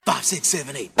5, 6,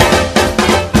 7, 8.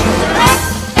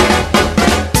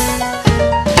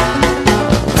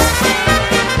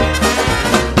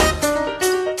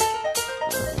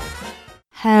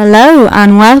 Hello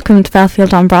and welcome to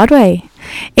Belfield on Broadway.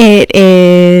 It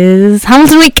is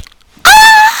Hamilton week.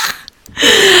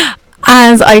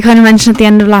 As I kind of mentioned at the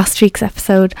end of last week's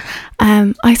episode,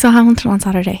 I saw Hamilton on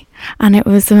Saturday and it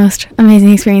was the most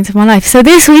amazing experience of my life. So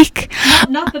this week...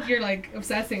 Not that you're like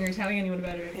obsessing or telling anyone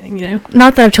about it or anything, you know?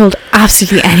 Not that I've told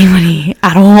absolutely anybody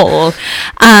at all.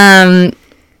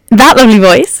 That lovely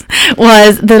voice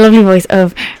was the lovely voice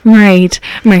of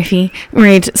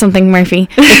Mairead something Murphy,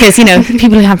 because, you know,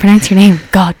 people who can't pronounce your name,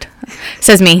 God,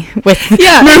 says me with as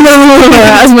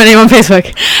my name on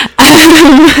Facebook.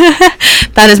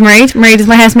 That is Mairead. Mairead is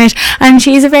my housemate, and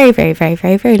she's a very, very, very,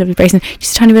 very, very lovely person.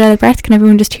 Just a tiny bit out of breath. Can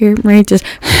everyone just hear Mairead just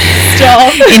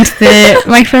stop into the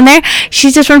microphone there?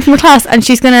 She's just run from a class, and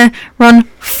she's going to run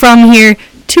from here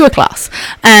to a class,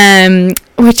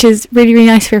 which is really, really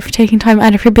nice for taking time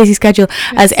out of her busy schedule,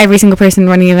 as every single person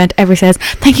running the event ever says,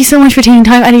 thank you so much for taking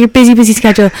time out of your busy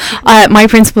schedule. My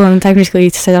principal in secondary school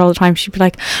used to say that all the time. She'd be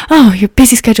like, oh, your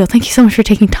busy schedule, thank you so much for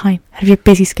taking time out of your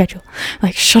busy schedule.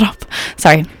 Like, shut up.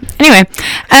 Sorry. Anyway,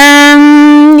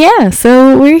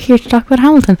 so we're here to talk about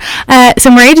Hamilton. So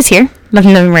Mairead is here.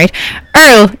 Lovely Mairead.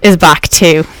 Earl is back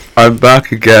too. I'm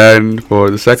back again for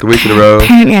the second week in a row.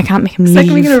 Apparently I can't make him leave.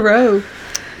 Second week in a row.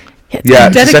 Yeah,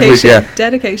 Dedication. Week,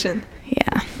 Dedication.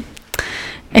 Yeah.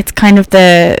 It's kind of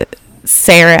the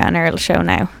Sarah and Earl show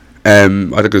now. I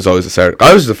think it was always a Sarah.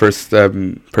 I was the first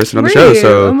person on the show, you?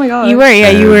 so... Oh my god. You were,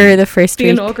 you were the first the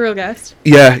week. inaugural guest.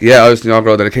 Yeah, I was the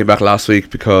inaugural, then I came back last week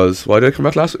because... Why did I come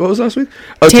back last week? What was last week?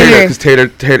 Oh, Taylor,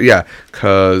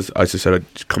 because I just said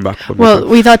I'd come back. Well,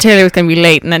 we thought Taylor was going to be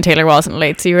late, and then Taylor wasn't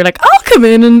late, so you were like, I'll come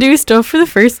in and do stuff for the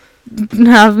first...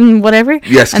 whatever.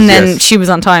 Yes. And then she was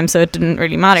on time, so it didn't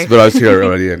really matter. But I was here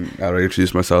already and I already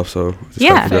introduced myself, so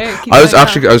yeah.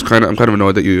 I'm kind of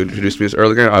annoyed that you introduced me as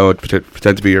Earl again. I would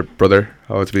pretend to be your brother.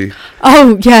 I want to be.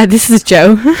 Oh yeah, this is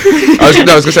Joe. I was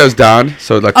gonna say I was Dan.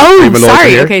 So like. Oh,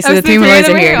 sorry. Okay, so the three Malloys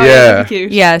are here. Yeah.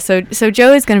 Yeah. So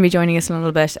Joe is going to be joining us in a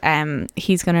little bit.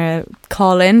 He's going to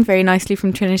call in very nicely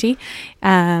from Trinity.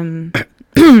 Yeah.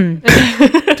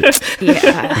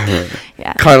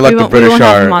 Kind of like the British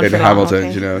are in Hamilton,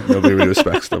 okay. You know, nobody really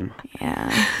respects them. Yeah.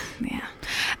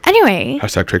 Anyway.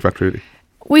 #Take Back Trudy.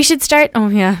 We should start. Oh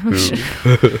yeah.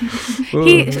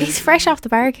 He's fresh off the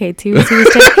barricades. He was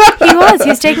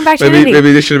taken back to Trinity.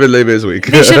 Maybe this should have been Les Mis week.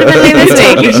 This should have been Les Mis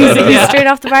week. He's straight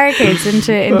off the barricades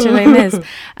into Les Mis.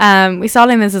 We saw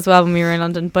Les Mis as well when we were in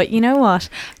London, but you know what?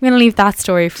 I'm going to leave that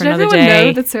story for another day. Did everyone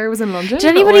know that Sarah was in London? Did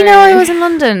anybody know I was in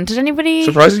London? Did anybody?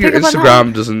 Surprisingly, your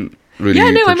Instagram doesn't really.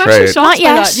 Yeah, no, I'm actually shocked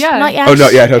by that. Yeah. Not yet. Oh,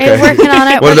 not yet. Okay. Working on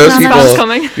it. One of those people.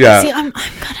 Coming. Yeah. See,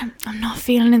 I'm not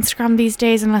feeling Instagram these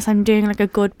days unless I'm doing like a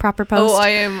good proper post. Oh, I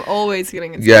am always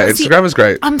feeling Instagram. Yeah, Instagram is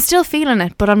great. I'm still feeling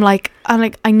it, but I'm like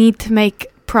I need to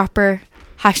make proper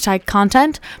hashtag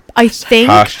content. I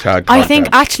think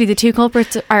actually the two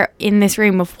culprits are in this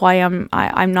room of why I'm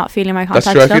not feeling my content.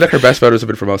 That's true. I feel like her best photos have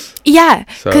been from us. Yeah,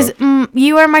 because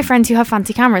you are my friends who have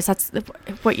fancy cameras. That's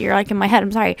what you're like in my head.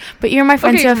 I'm sorry, but you're my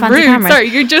friends who have fancy cameras. Sorry,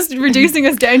 you're just reducing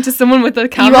us down to someone with a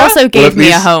camera. You also gave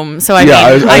me a home, so I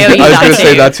was going to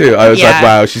say that too. I was like,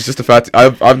 wow, she's just a fancy.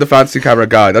 I'm the fancy camera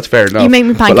guy. That's fair enough. You make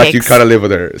me pancakes, but like you kind of live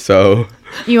with her, so.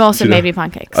 You also made me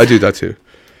pancakes. I do that too.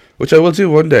 Which I will do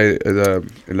one day in I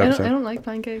don't like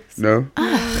pancakes. No?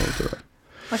 I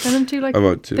find them too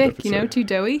thick, you know, too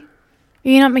doughy.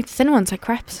 You not make the thin ones like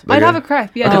crepes? I'd have a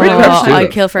crepe, yeah. I'd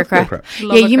kill for a crepe.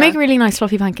 Yeah, you make really nice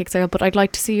fluffy pancakes, Earl, but I'd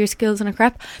like to see your skills in a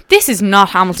crepe. This is not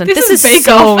Hamilton. This is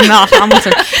so not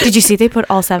Hamilton. Did you see they put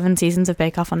all 7 seasons of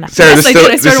Bake Off on Netflix? Yes, I did.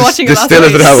 I started watching it last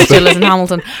night. Still isn't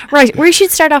Hamilton. Right, we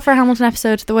should start off our Hamilton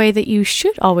episode the way that you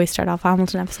should always start off a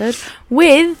Hamilton episode,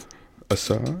 with... A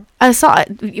song?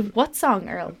 What song,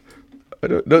 Earl? I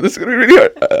don't know. This is going to be really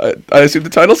hard. I assume the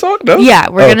title song? No? Yeah,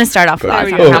 we're going to start off with that.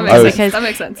 That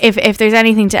makes sense. If there's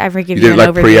anything to ever give you you an overview.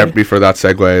 You didn't preempt me for that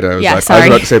segue. And I was I was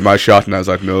about to say my shot and I was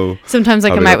like, no. Sometimes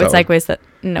I come out with segues that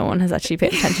no one has actually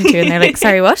paid attention to and they're like,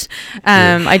 sorry, what?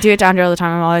 I do it to Andrew all the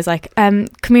time. I'm always like, come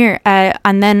here.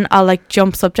 And then I'll like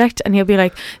jump subject and he'll be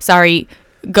like, sorry,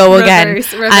 go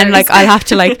reverse. again. And like I'll have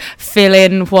to like fill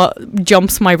in what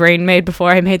jumps my brain made before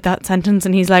I made that sentence,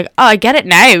 and he's like, oh, I get it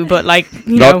now, but like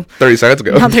not 30 seconds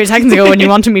ago when you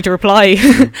wanted me to reply.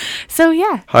 So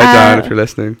yeah, hi Dan, if you're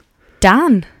listening.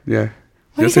 Dan, yeah,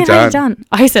 what are you saying? Hi Dan.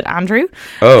 I said Andrew.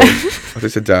 Oh, I thought you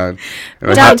said Dan.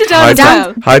 Anyway,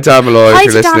 hi Dan Malloy, if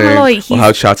you're listening. We'll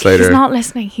have chats later. He's not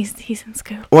listening, he's in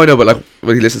school. Oh, I know, but like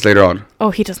when he listens later on.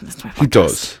 Oh, he doesn't listen to my podcast. He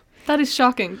does. That is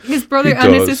shocking. His brother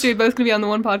and his sister are both going to be on the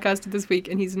one podcast this week,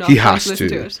 and he's not he going has to listen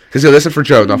to it. Because he'll listen for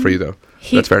Joe, not for you, though.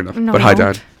 That's fair enough. No, but hi,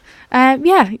 Dad.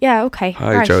 Yeah, okay.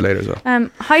 Hi, Joe, later as well.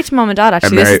 Hi to Mum and Dad,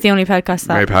 actually. This is the only podcast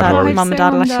that Mum and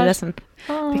Dad will actually listen.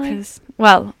 Hi. Because,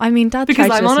 well, I mean, Dad tried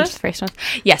to listen to the first one.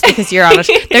 Yes, because you're on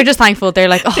it. They're just thankful. They're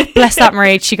like, oh, bless that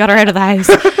Mairead. She got her out of the house.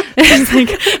 It's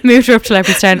like, moved her up to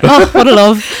Leopardstown. Oh, what a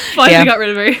love. Finally got rid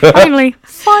of her.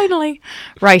 Finally.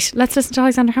 Right, let's listen to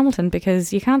Alexander Hamilton,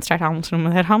 because you can't start Hamilton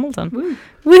without Hamilton. Woo.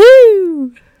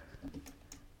 Woohoo!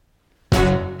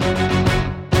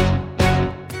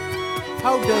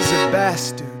 How does a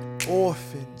bastard,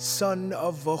 orphan, son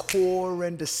of a whore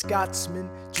and a Scotsman,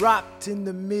 dropped in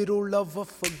the middle of a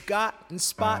forgotten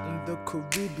spot in the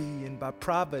Caribbean by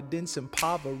providence,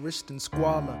 impoverished and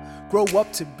squalor, grow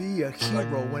up to be a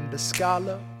hero and a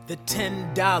scholar? The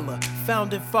 $10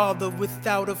 founding father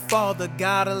without a father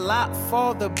got a lot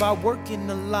farther by working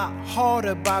a lot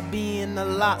harder, by being a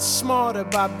lot smarter,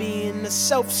 by being a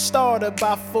self-starter.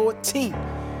 By 14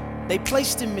 they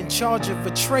placed him in charge of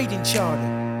a trading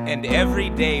charter. And every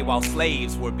day while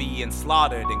slaves were being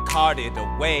slaughtered and carted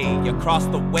away across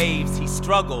the waves, he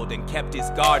struggled and kept his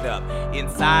guard up.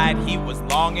 Inside he was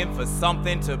longing for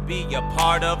something to be a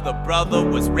part of. The brother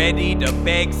was ready to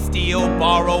beg, steal,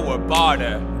 borrow, or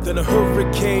barter. Then a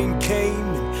hurricane came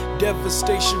and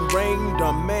devastation reigned.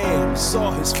 Our man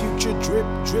saw his future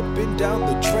dripping down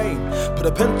the drain. Put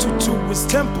a pencil to his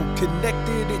temple,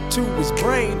 connected it to his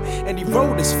brain, and he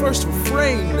wrote his first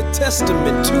refrain, a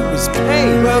testament to his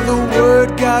pain. Well, the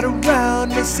word got around,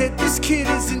 they said this kid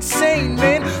is insane,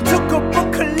 man. Took up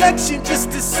a collection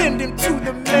just to send him to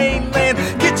the mainland.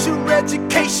 Get your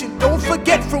education, don't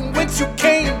forget from whence you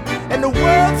came, and the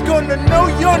world's gonna know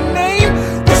your name.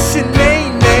 What's your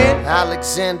name, man?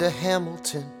 Alexander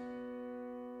Hamilton.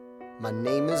 My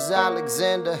name is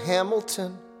Alexander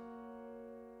Hamilton,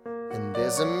 and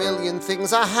there's a million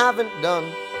things I haven't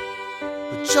done,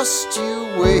 but just you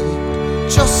wait,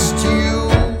 just you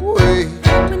wait.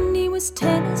 When he was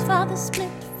 10, his father split,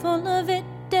 full of it,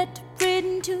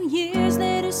 debt-ridden. 2 years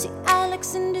later, see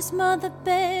Alex and his mother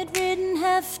bedridden,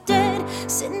 half dead,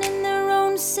 sitting in their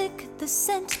own sick, the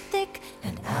scent thick.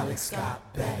 And Alex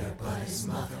got better, but his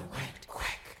mother went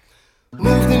quick.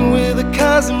 Moved in with a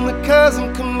cousin, the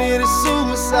cousin committed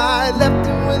suicide, left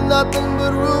him with nothing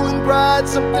but ruined pride.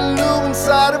 Something new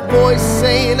inside a voice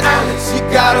saying, Alex, you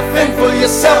gotta fend for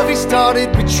yourself. He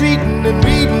started retreating and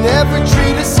reading every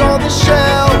treatise on the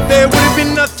shelf. There would have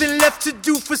been nothing left to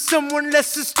do for someone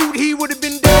less astute. He would have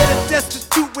been dead and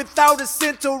destitute without a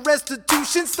cent or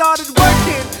restitution. Started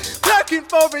working, clerking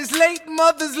for his late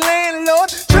mother's landlord,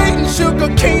 trading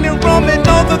sugar cane and rum and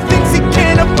all the things he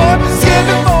can't afford.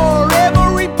 Scamming for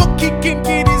every book he can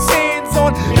get his hands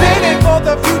on, planning for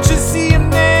the future. See him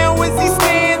now as he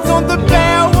stands on the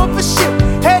bow of a ship,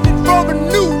 headed for a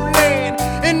new land.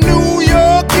 In New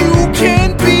York you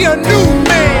can be a new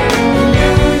man. In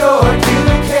New York you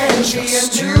can be a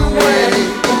new man.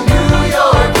 In New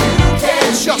York you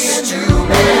can just be a new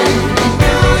man.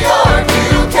 In New York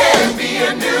you can be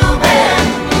a new man.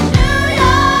 New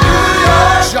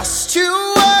York, just you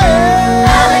wait.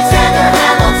 Alexander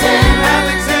Hamilton,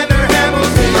 Alexander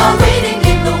Hamilton, we are waiting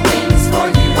in the wings for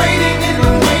you. waiting in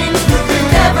the wings for You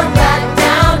you. never back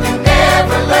down, you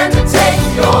never learn to take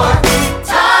your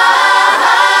time.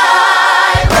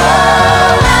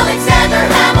 Oh, Alexander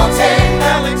Hamilton,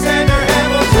 Alexander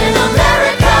Hamilton, when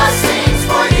America sings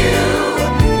for you.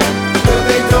 will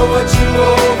they know what you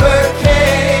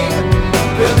overcame?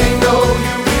 Will they know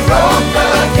you rewrote the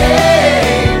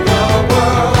game? The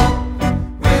world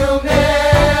will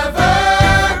never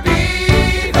be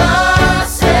the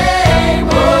same.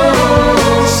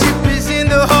 Oh, ship is in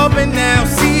the harbor now,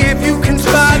 see if you can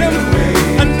spot him.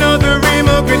 Another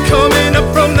immigrant coming up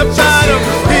from the bottom.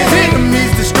 His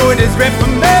enemies destroyed his rep,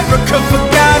 America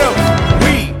forgot him.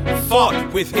 We fought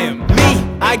with him. Me,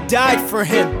 I died for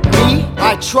him. Me,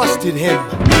 I trusted him.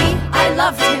 Me, I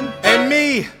loved him. And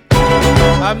me,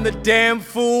 I'm the damn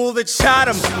fool that shot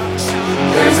him.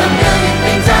 There's a million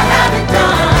things I haven't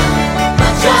done,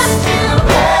 but just you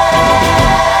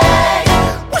wait.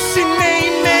 What's your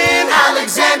name, man?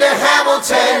 Alexander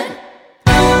Hamilton.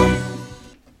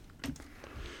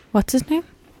 What's his name?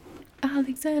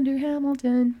 Alexander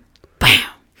Hamilton.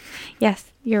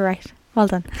 Yes, you're right. Well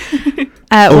done.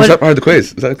 Was that part of the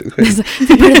quiz? Is that the quiz?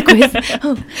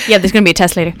 Yeah, there's going to be a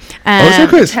test later. Is there a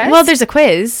quiz? Test? Well, there's a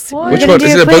quiz. What? We're Which gonna one? do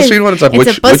Is it a quiz. BuzzFeed one? It's like a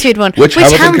BuzzFeed one. Which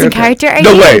Hamilton character are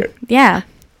No you? way. Yeah.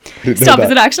 Stop, is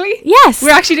it actually? Yes. We're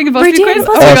actually doing a We're BuzzFeed doing quiz? a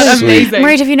Oh my god, sweet. amazing.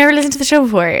 Mairead, have you never listened to the show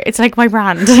before? It's like my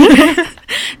brand.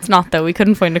 It's not though. We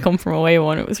couldn't find a Come From Away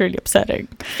one. It was really upsetting.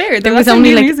 Fair, There that's was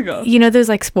only like musical. you know those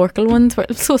like Sporkle ones.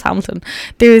 So was Hamilton.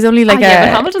 There was only like yeah,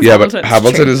 but Hamilton's Yeah, Hamilton. but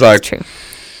Hamilton True. is like, True.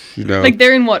 you know, Like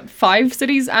they're in what, 5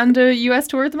 cities and a US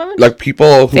tour at the moment? like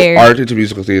people who Fair. aren't into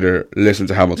musical theatre listen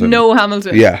to Hamilton. No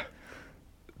Hamilton. Yeah.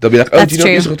 They'll be like, oh, That's do you know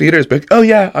true. what musical theatre is? But, oh,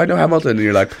 yeah, I know Hamilton. And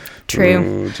you're like,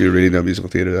 True. "Oh, do you really know musical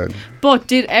theatre then? But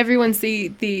did everyone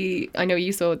see I know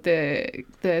you saw the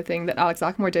thing that Alex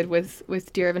Lackmore did with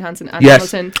Dear Evan Hansen and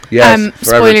Yes. Hamilton. Yes.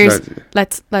 Forever Spoilers.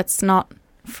 Tonight. Let's not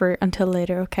for until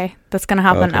later. Okay, that's gonna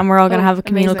happen, Okay. and we're all gonna Oh, have a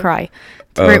communal amazing. cry.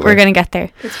 Oh, We're okay. gonna get there.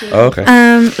 It's really Oh, okay.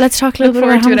 Let's talk a little Look bit about forward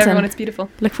to it, Hamilton. everyone. It's beautiful.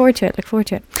 Look forward to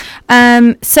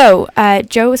it. So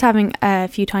Joe was having a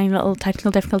few tiny little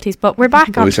technical difficulties, but we're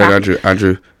back on We said, track.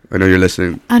 Andrew, I know you're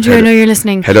listening. Andrew, I know you're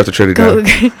listening. Head out to Trinity Go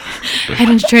now. head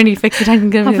into Trinity, fix the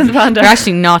technical Hop in the difficulties. panda. They're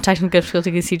actually not technical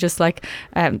difficulties. He just like,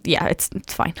 yeah, it's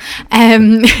fine.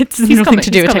 It's nothing coming, to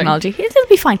do he's with coming. technology. It'll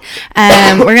be fine.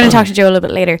 We're going to talk to Joe a little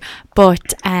bit later.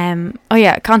 But oh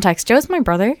yeah, context. Joe's my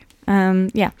brother. Yeah,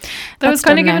 That was That's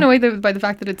kind of done given now. away by the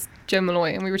fact that it's Joe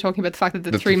Malloy, and we were talking about the fact that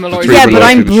the three Malloys. three Yeah, but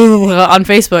I'm Malloy on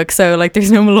Facebook, so like, there's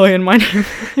no Malloy in my name.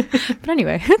 But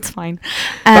anyway, it's fine.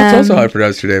 That's also how I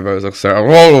pronounced your name. I was like, sorry.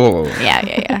 Whoa. Yeah.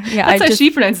 That's I how just, she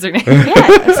pronounces her name.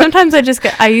 yeah. Sometimes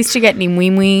I used to get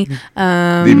Nimwimwi.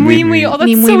 Wee wee. Oh, that's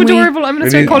Wee so wee. adorable. I'm gonna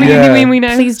start Maybe- calling yeah. you Wee wee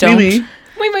now. Please don't. Mimi.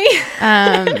 Wee wee.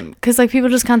 Because like people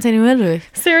just can't say Nimwimwi.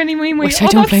 Sarah Wee wee. Which Oh, I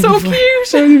don't that's so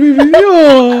blame cute.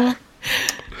 Oh.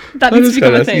 That That needs is to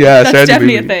become a nice. thing. Yeah, That's Sarah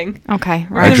definitely a Wee thing. Okay,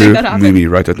 We're gonna right. make Andrew, that happen. Mimi,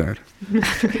 write that down.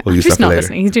 We'll use He's that for not later.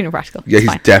 listening. He's doing a practical. Yeah, It's he's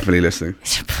fine. definitely listening.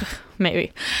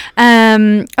 Maybe.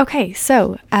 Okay,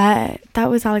 so that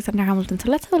was Alexander Hamilton. So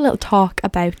let's have a little talk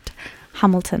about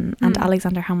Hamilton and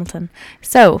Alexander Hamilton.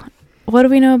 So, what do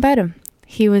we know about him?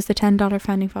 He was the $10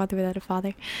 founding father without a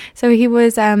father. So he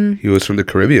was He was from the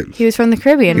Caribbean. he was from the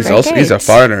Caribbean. He's very also he's a good.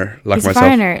 foreigner like He's myself. a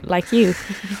foreigner like you.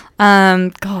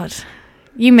 God,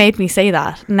 you made me say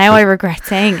that. Now I regret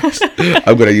saying it.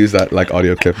 I'm gonna use that like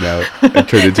audio clip now and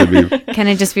turn it into a meme. Can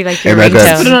it just be like your Amen.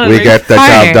 ringtone? Put it on a We ring. get the job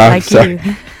Foreigner done. like Sorry.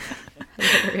 you.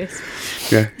 Hilarious.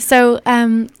 Yeah. So,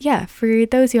 yeah, for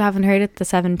those who haven't heard it, the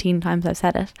 17 times I've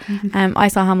said it, I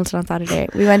saw Hamilton on Saturday.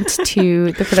 We went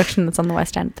to the production that's on the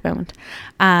West End at the moment,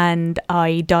 and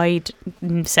I died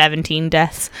 17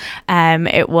 deaths.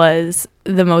 It was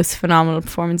the most phenomenal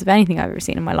performance of anything I've ever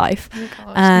seen in my life. Oh my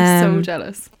gosh, I'm so Um,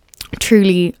 jealous.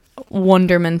 Truly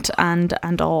wonderment and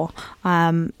awe.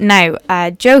 Now,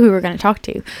 Joe, who we're going to talk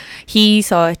to, he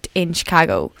saw it in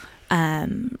Chicago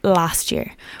last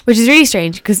year, which is really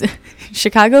strange because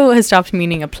Chicago has stopped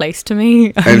meaning a place to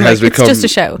me. And has it's become just a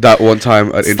show. that one time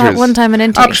at It's Inters. that one time at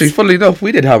Inters. Actually, funnily enough,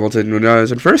 we did Hamilton when I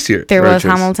was in first year. there for was Inters.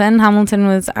 Hamilton. Hamilton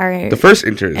was our The first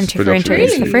Inters. Inters for production, Inters, the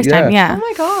actually. first time. Yeah. Oh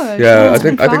my god. Yeah, Oh, I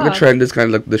think the fab. trend is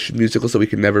kind of like the musicals that we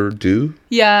can never do.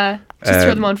 Yeah, just throw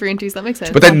Um, them on for inties. That makes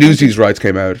sense. But then Newsies rights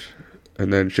came out,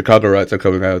 and then Chicago rights are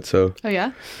coming out. So Oh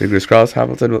yeah. fingers crossed,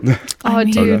 Hamilton. Will Oh I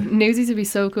mean- dude, Okay. Newsies would be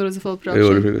so cool as a full it would have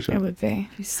production. been a show. It would be.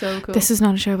 It'd be so cool. This is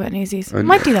not a show about Newsies. I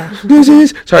Might know. do that.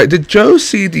 Newsies. Sorry, did Joe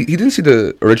see the? He didn't see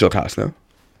the original cast, no.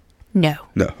 No.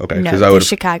 No, okay, No, because I the would have.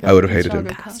 Chicago. I would have hated Chicago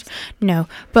him. cast. No.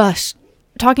 But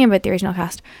talking about the original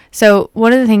cast, so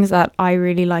one of the things that I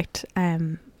really liked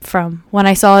from when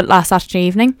I saw it last Saturday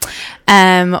evening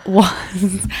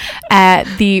was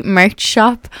the merch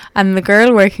shop, and the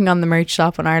girl working on the merch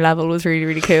shop on our level was really,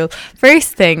 really cool.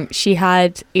 First thing, she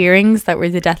had earrings that were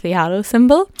the Deathly Hallows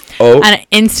symbol, Oh, and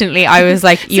instantly I was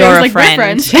like, So you're I a was like, we're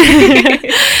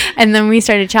friend. And then we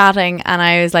started chatting, and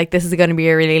I was like, this is going to be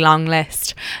a really long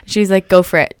list. She was like, go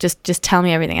for it, just tell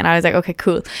me everything. And I was like, okay,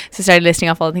 cool. So I started listing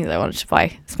off all the things I wanted to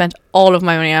buy. Spent all of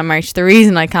my money on merch. The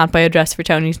reason I can't buy a dress for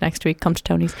Tony's next week, come to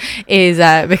Tony's, is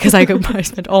because I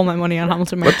spent all my money on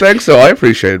Hamilton merch. but thanks. So I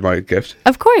appreciated my gift.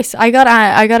 Of course, I got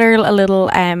her a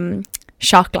little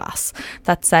shot glass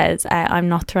that says, I'm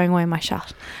not throwing away my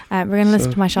shot. We're going to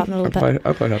listen to my shot in a little bit.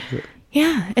 I'm quite happy with it.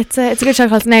 Yeah, it's a good shot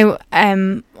glass. Now,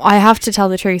 I have to tell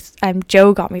the truth.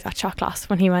 Joe got me that shot glass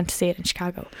when he went to see it in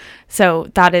Chicago,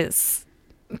 so that is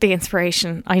the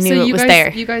inspiration. I knew So it you was guys,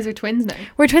 there. You guys are twins now.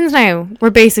 We're twins now. We're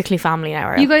basically family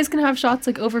now. You guys can have shots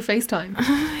like over FaceTime.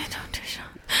 I don't do shots.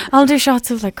 I'll do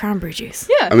shots of like cranberry juice.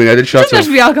 Yeah. I mean, I did shots doesn't have of.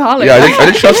 to be alcoholic. Yeah, I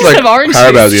did shots Just like have orange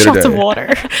Carabao juice. the other Shots day. of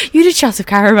water. You did shots of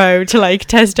Carabao to like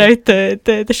test out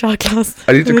the shot glass.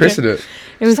 I need to Okay. christen it.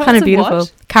 It was Shots kind of of beautiful.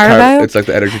 what? Carabao. It's like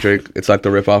the energy drink. It's like the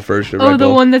rip-off version of Oh, Red the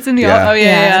Bull. one that's in the Yeah. Oh yeah,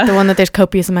 yeah. the one that there's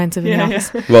copious amounts of in the Yeah,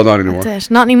 office. yeah. Well, not anymore That's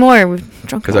it. Not anymore. We've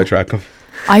drunk. because it I all. track them.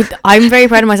 I'm very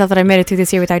proud of myself that I made it through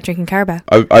this year without drinking Carabao.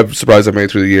 I'm surprised I made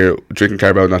it through the year drinking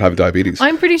Carabao and not having diabetes.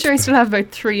 I'm pretty sure I still have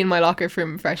about 3 in my locker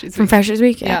from Freshers From Week. Freshers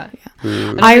Week, Yeah.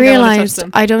 I realised,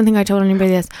 I don't think I told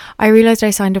anybody this, I realised I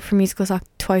signed up for Musical Sock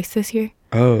twice this year.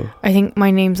 Oh. I think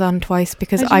my name's on twice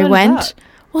because How'd you I manage went. that?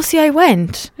 Well, see, I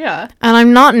went. Yeah. And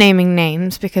I'm not naming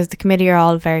names because the committee are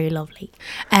all very lovely.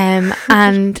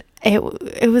 And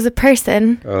it was a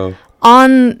person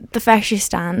on the Freshers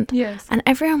stand. Yes. And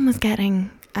everyone was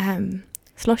getting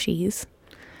slushies.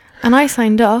 And I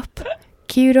signed up,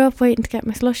 queued up waiting to get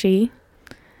my slushie.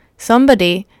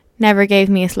 Somebody never gave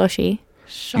me a slushie.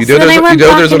 You know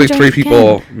there's only 3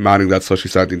 people manning that slushie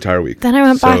stand the entire week. Then I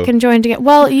went back and joined again.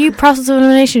 Well, you process of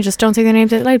elimination, just don't say their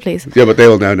names out loud, please. Yeah, but they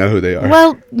will now know who they are.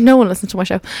 Well, no one listens to my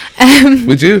show.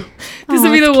 Would you? This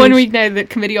will be the one week now that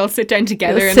committee all sit down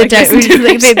together and sit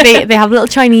down. They have little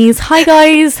Chinese. Hi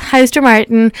guys, how's Joe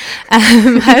Martin?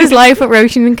 How's life at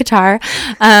Roshan in Qatar?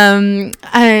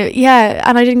 Yeah,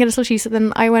 and I didn't get a slushie, so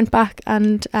then I went back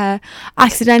and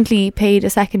accidentally paid a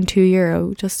second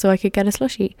 €2 just so I could get a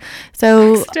slushie. So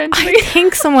I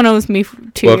think someone owes me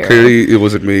 €2. Well, clearly it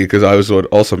wasn't me because I was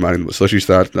also manning the slushie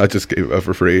stand. I just gave it out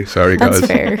for free. Sorry, guys.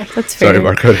 That's fair. That's fair. Sorry,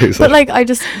 Marco. But like, I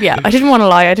didn't want to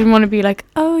lie. I didn't want to be like,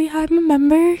 oh yeah, I'm a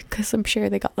member, because I'm sure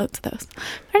they got loads of those.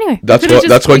 But anyway,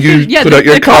 that's when you put out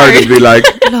your card and be like,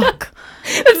 look.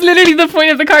 That's literally the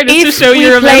point of the card, is to show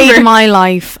you're a member. If we played my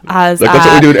life as like, that's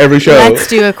what we do in every show. Let's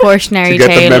do a cautionary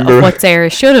tale of what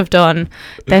Sarah should have done,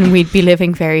 then we'd be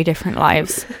living very different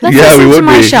lives. Let's listen to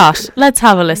my shot. Let's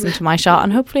have a listen to my shot,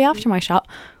 and hopefully after my shot,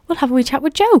 we'll have a wee chat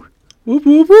with Joe. Whoop,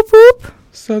 whoop, whoop, whoop.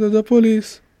 Son of the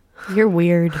police. You're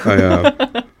weird. I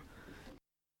am.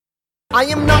 I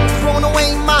am not throwing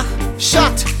away my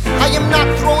shot. I am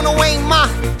not throwing away my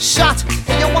shot.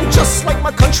 Hey, yo, I'm just like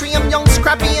my country. I'm young,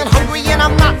 scrappy, and hungry, and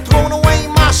I'm not throwing away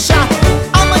my shot.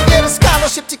 I'ma get a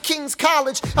scholarship to King's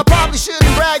College. I probably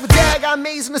shouldn't brag, but dag, I'm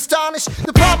amazed and astonished.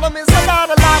 The problem is I got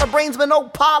a lot of brains, but no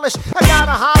polish. I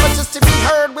gotta holler just to be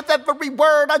heard with every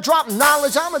word I drop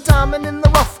knowledge. I'm a diamond in the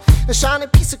rough, a shining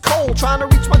piece of coal, trying to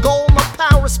reach my goal. My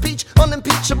power of speech,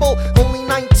 unimpeachable. Only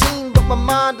 19, but my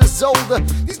mind is older.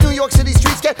 These New York City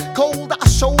streets get colder. I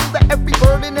shoulder every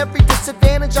burden, every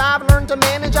disadvantage I've learned to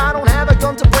manage. I don't have a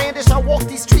gun to brandish. I walk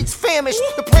these streets famished.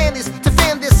 The plan is to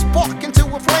fan this spark into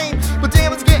a flame, but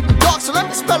damn, it's getting dark, so let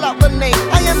me spell out the name.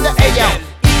 I am the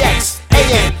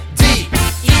ALEXANDER.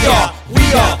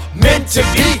 We are meant to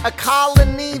be a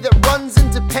colony that runs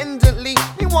independently.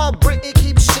 Meanwhile, Britain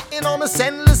keeps shitting on us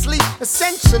endlessly.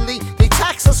 Essentially, they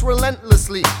tax us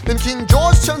relentlessly. Then King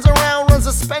George turns around, runs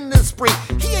a spending spree.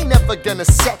 He ain't never gonna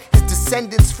set his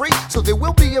descendants free, so there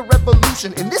will be a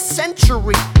revolution in this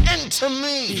century. Enter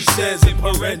me, he says in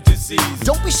parentheses.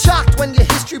 Don't be shocked when your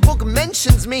history book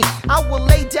mentions me. I will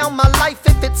lay down my life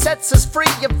if it sets us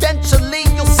free. Eventually,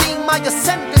 you'll see my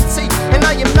ascendancy, and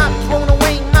I am not thrown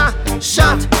away my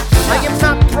shot. I am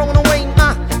not throwing away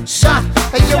my shot.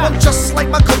 Hey yo, I'm just like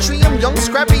my country. I'm young,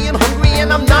 scrappy, and hungry,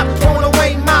 and I'm not throwing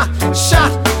away my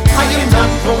shot. I am not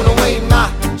throwing away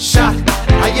my shot.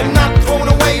 I am not throwing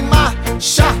away my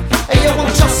shot. Hey yo,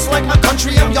 I'm just like my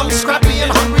country. I'm young, scrappy,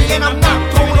 and hungry, and I'm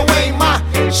not throwing away my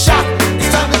shot. It's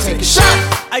time to take a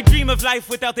shot. I dream of life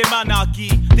without a monarchy.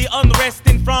 The unrest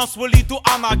in France will lead to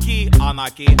anarchy.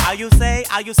 Anarchy, how you say?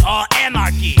 Oh,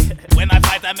 anarchy. When I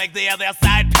fight, I make the other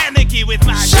side panicky with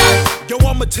my shot. Yo,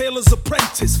 I'm a tailor's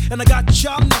apprentice, and I got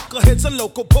y'all knuckleheads and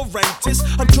local parentis.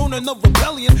 I'm joining a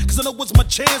rebellion, cause I know it's my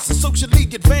chance to socially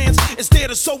advance.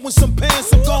 Instead of sewing some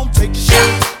pants, I'm gon' take a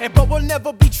shot. But we'll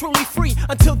never be truly free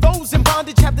until those in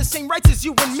bondage have the same rights as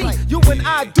you and me. You and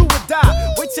I do or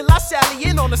die. Wait till I sally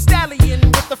in on a stallion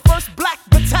with the first black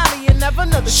battalion. Have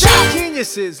another shot.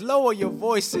 Geniuses, lower your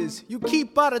voices. You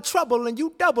keep out of trouble and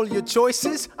you double your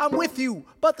choices. I'm with you,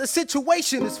 but the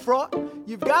situation is fraught.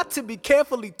 You've got to be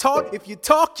carefully taught. If you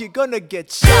talk, you're gonna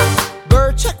get shot.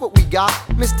 Bird, check what we got.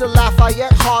 Mr.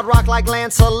 Lafayette, hard rock like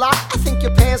Lancelot. I think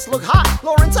your pants look hot.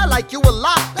 Lawrence, I like you a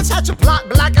lot. Let's hatch a plot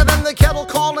blacker than the kettle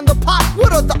calling the pot.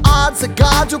 What are the odds of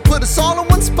God will put us all in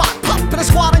one spot? Pop in a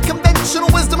squad and conventional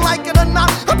wisdom, like it or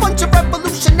not. A bunch of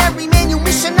revolutionary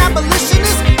manumission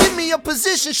abolitionists. Give me a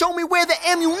position, show me where the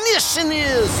ammunition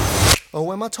is.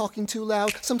 Oh, am I talking too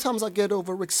loud? Sometimes I get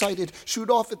overexcited, shoot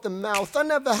off at the mouth. I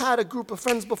never had a group of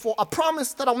friends before. I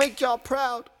promise that I'll make y'all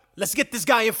proud. Let's get this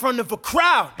guy in front of a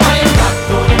crowd. I am not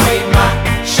throwing away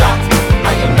my shot.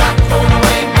 I am not throwing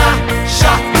away my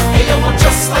shot. Hey yo, I'm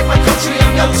just like my country.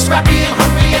 I'm young, scrappy, and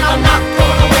hungry, and I'm not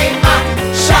throwing away my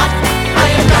shot. I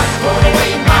am not throwing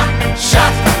away my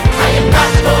shot. I am not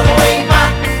throwing away my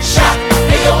shot.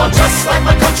 Hey yo, I'm just like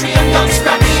my country. I'm young,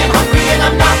 scrappy, and hungry, and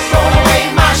I'm not throwing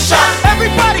away my shot.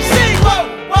 Everybody sing, whoa!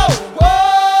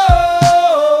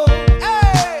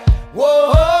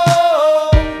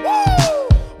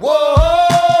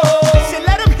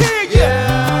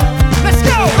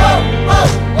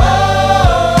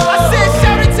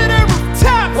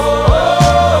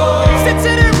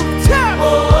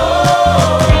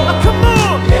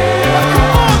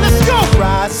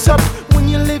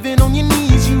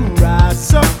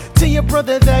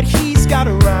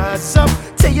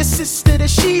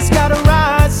 she's gotta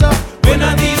rise up. When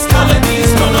are these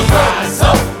colonies gonna rise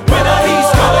up? When are these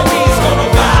colonies gonna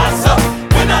rise up?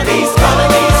 When are these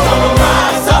colonies gonna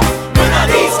rise up? When are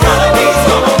these colonies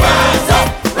gonna rise up?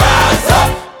 Rise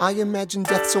up. I imagine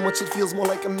death so much it feels more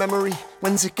like a memory.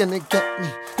 When's it gonna get me?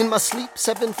 In my sleep,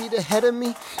 7 feet ahead of me.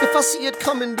 If I see it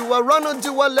coming, do I run or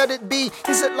do I let it be?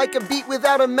 Is it like a beat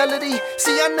without a melody?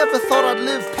 See, I never thought I'd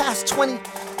live past 20.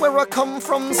 Where I come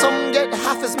from, some get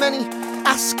half as many.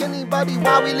 Ask anybody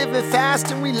why we living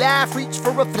fast and we laugh, reach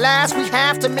for a flash. We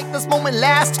have to make this moment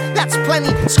last. That's plenty,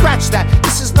 scratch that.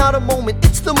 This is not a moment,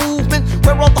 it's the movement.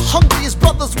 Where all the hungriest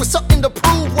brothers with something to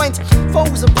prove went.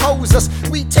 Foes oppose us,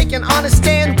 we take an honest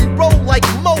stand. We roll like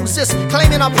Moses,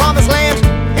 claiming our promised land.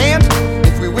 And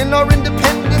if we win our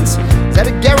independence, is that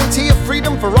a guarantee of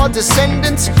freedom for our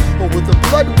descendants? Or will the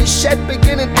blood we shed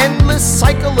begin an endless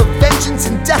cycle of vengeance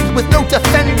and death with no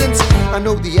defendants? I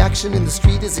know the action in the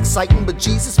street is exciting, but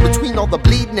Jesus, between all the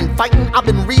bleeding and fighting I've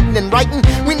been reading and writing,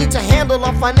 we need to handle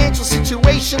our financial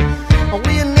situation. Are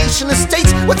we a nation of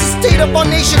states? What's the state of our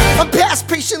nation? I'm past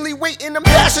patiently waiting, I'm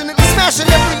passionately smashing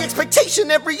every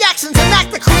expectation, every action's an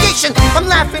act of creation. I'm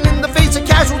laughing in the face of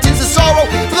casualties of sorrow.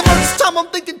 For the first time I'm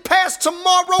thinking past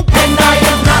tomorrow. And I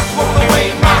am not throwing away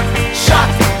my shot.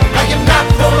 I am not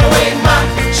throwing away my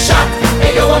shot.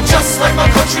 Hey yo, I'm just like my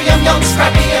country. I'm young,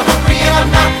 scrappy, and hungry, and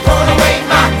I'm not throwing away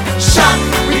my shot.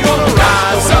 We gonna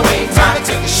rise up, time to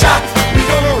take a shot. We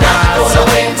gonna rise up,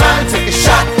 time to take a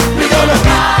shot. We gonna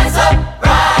rise up,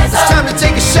 rise up. It's time to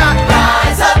take a shot.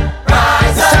 Rise up,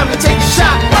 rise It's up. time to take a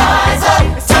shot. Rise up,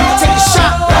 It's time to take a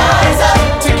shot. rise up.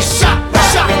 Take a shot,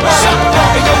 shot, shot.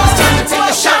 Hey yo, it's time to take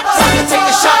a shot, time to take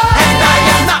a shot. And I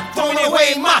am not throwing away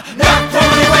my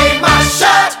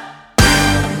shot.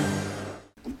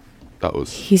 That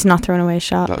was He's not throwing away a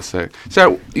shot. that's sick.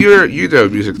 So you do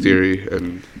music theory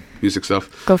and music stuff.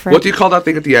 Go for What it. do you call that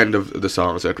thing at the end of the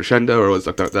song? Is it a crescendo or was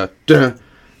it like that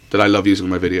that I love using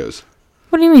in my videos?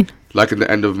 What do you mean? Like in the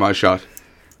end of my shot.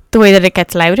 The way that it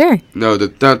gets louder? No, the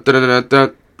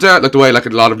like the way like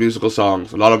in a lot of musical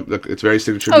songs, a lot of like it's very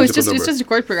signature Oh, it's musical just number. it's just a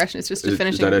chord progression. It's just a Is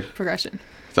finishing that it? progression.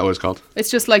 Is that what it's called? It's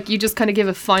just like you just kind of give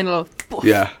a final.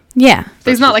 Yeah, Yeah.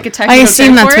 There's not like a I technical assume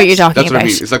term that's for what it. you're talking that's what about. I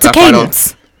mean. It's like a that final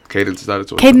cadence. cadence. Is that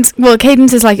it's what Cadence. Well,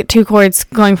 cadence is like two chords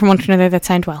going from one to another that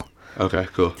sound well. Okay,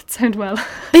 cool. Sound well.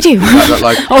 They do. that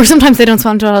like- Or sometimes they don't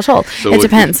sound well at all. So it would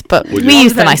depends, but would we you-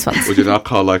 use the nice ones. Would you not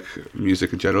call like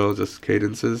music in general just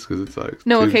cadences? Because it's like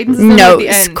No, two- cadence is No, at the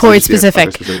it's end. chord Just, yeah, specific.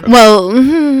 okay, specific. Well,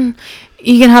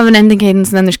 you can have an ending cadence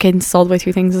and then there's cadences all the way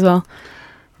through things as well.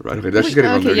 Right, okay, that's just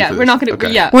getting Okay, yeah, we're not gonna.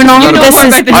 Okay. Yeah, We're not- You know this more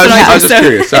is- about this I than was I do, just so-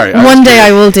 curious. Sorry. One day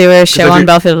I will do a show I on do-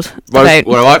 Belfield What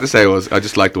about I wanted to say was I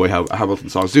just like the way how Hamilton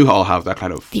songs do all have that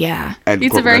kind of yeah, end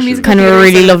It's chord a very progression. musical kind of a theatre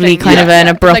really sort lovely thing. kind of Yeah. an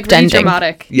abrupt like really ending.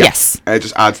 dramatic. Yeah. Yes. And it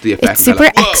just adds the effect. It's of that, super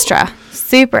like, whoa. extra,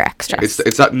 super extra.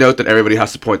 It's that note that everybody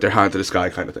has to point their hand to the sky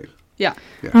kind of thing. Yeah.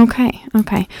 Okay.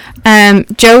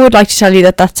 Joe would like to tell you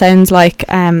that sounds like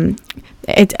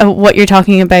what you're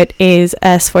talking about is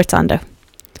Sforzando.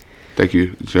 Thank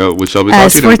you, Joe. We shall be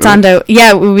talking. Sforzando.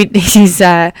 Yeah, we're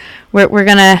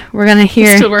gonna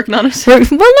hear. Still working on it. Well,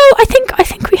 no, I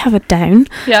think we have it down.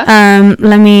 Yeah.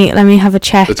 Let me have a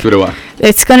check. It's been a while.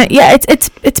 It's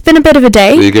been a bit of a Will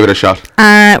day. you give it a shot?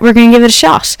 We're gonna give it a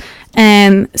shot.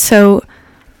 So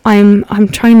I'm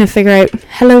trying to figure out.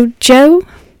 Hello, Joe.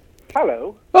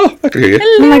 Hello. Oh, I can hear you.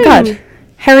 Oh my God,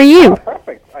 how are you?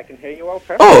 Perfect. I can hear you all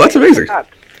perfectly. Oh, that's amazing.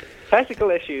 Technical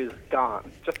issues gone.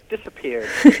 Just disappeared.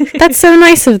 That's so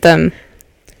nice of them.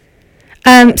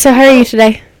 So how are you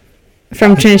today?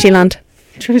 From Trinity Land.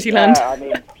 Trinity Land. I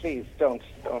mean, please don't.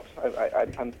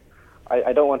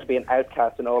 I don't want to be an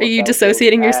outcast in all. Are you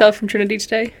dissociating yourself from Trinity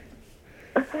today?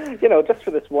 You know, just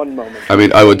for this one moment. I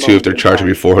mean, I would too if they're charging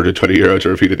me €420 to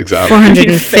repeat an exam.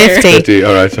 450. 50.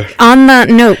 All right. Sorry. On that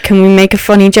note, can we make a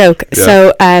funny joke? Yeah.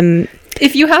 So,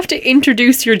 If you have to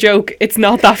introduce your joke, it's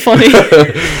not that funny.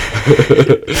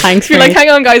 thanks. You're like, hang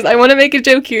on, guys, I want to make a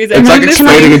joke here. It's like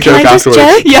explaining a joke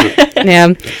afterwards.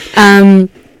 Yeah.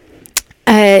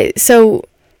 Yeah. So.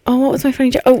 Oh, what was my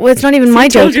funny joke? Oh, well, it's not even my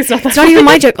told joke. you it's not that It's not even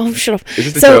my joke. Oh, shut up. Is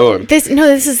this the So Joe one? this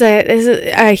is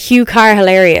a Hugh Carr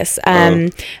hilarious.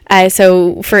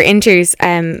 So for Inter's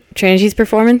Trinity's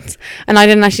performance, and I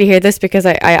didn't actually hear this because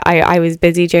I was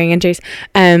busy during Inter's.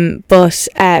 But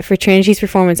for Trinity's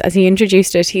performance, as he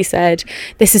introduced it, he said,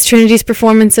 "This is Trinity's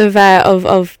performance of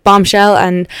Bombshell,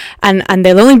 and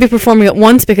they'll only be performing it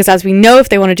once because, as we know, if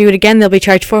they want to do it again, they'll be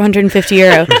charged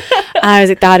 €450." And I was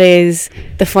like, that is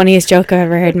the funniest joke I've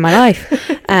ever heard in my life.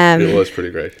 It was pretty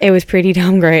great. It was pretty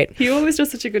damn great. He always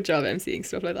does such a good job emceeing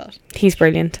stuff like that. He's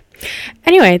brilliant.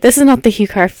 Anyway, this is not the Hugh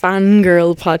Carr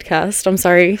fangirl podcast. I'm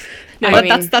sorry. No, I but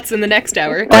mean, that's in the next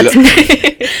hour.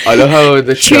 I love how in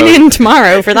the show, tune in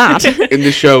tomorrow for that. in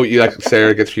the show, you like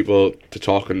Sarah gets people to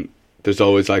talk, and there's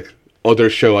always like other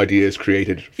show ideas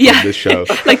created from this show.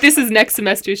 Like this is next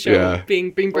semester's show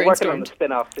being We're working on the brainstormed.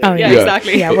 spin-off. Oh Yeah, yeah,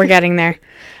 exactly. Yeah, we're getting there.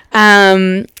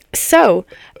 So,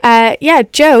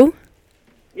 Joe,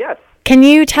 Yes. can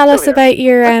you tell us here. about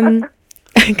your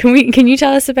can you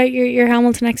tell us about your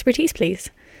Hamilton expertise, please?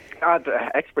 God,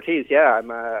 expertise. Yeah, I'm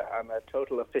a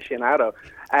total aficionado.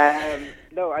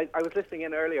 No, I was listening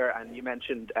in earlier, and you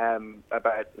mentioned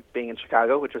about being in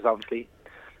Chicago, which was obviously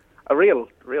a real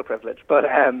privilege. But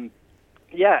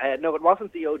no, it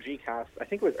wasn't the OG cast. I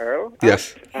think it was Earl.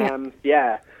 Yes.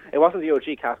 Yeah, it wasn't the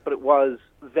OG cast, but it was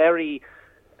very.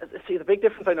 See, the big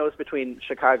difference I noticed between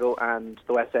Chicago and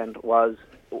the West End was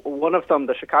one of them,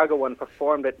 the Chicago one,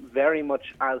 performed it very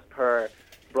much as per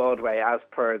Broadway, as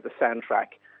per the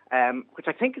soundtrack, which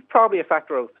I think is probably a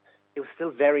factor of it was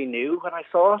still very new when I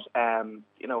saw it.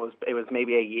 It was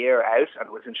maybe a year out, and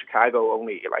it was in Chicago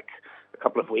only like a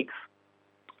couple of weeks.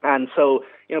 And so,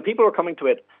 people were coming to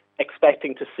it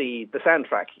expecting to see the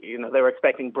soundtrack. They were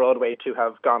expecting Broadway to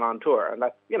have gone on tour, and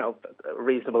that's, a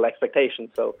reasonable expectation.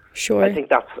 So Sure. I think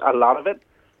that's a lot of it.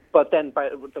 But then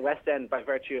with the West End, by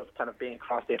virtue of kind of being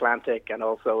across the Atlantic, and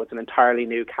also it's an entirely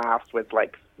new cast with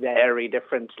like very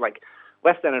different, like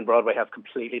West End and Broadway have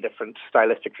completely different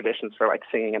stylistic traditions for like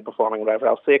singing and performing and whatever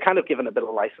else. So you're kind of given a bit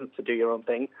of license to do your own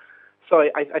thing. So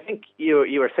I think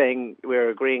you were saying, we were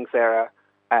agreeing, Sarah,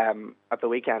 at the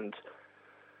weekend,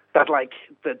 that like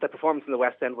the performance in the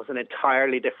West End was an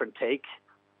entirely different take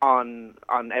on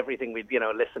everything we'd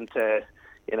listened to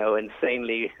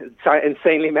insanely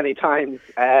many times.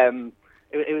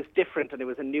 It was different, and it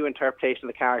was a new interpretation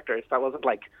of the characters that wasn't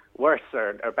like worse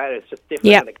or better. It's just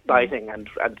different and exciting, and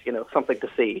something to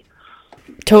see.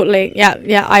 Totally.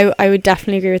 Yeah. I would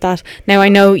definitely agree with that. Now, I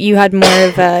know you had more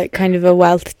of a kind of a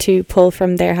wealth to pull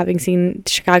from there, having seen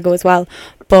Chicago as well.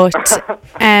 But,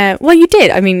 well, you did.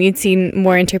 I mean, you'd seen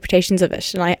more interpretations of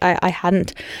it, and I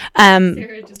hadn't.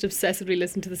 Sarah just obsessively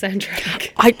listened to the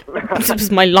soundtrack. This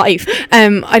was my life.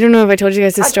 I don't know if I told you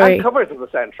guys this story. And covers of the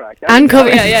soundtrack. And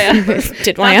covers. Yeah.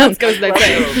 Did my own. That goes without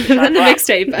saying. And the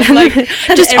mixtape. And like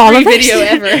just every all of video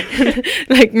it. ever.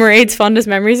 Like Mairead's fondest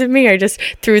memories of me are just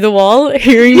through the wall,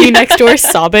 hearing me next door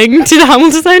sobbing to the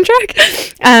Hamilton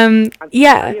soundtrack. And,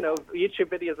 yeah. YouTube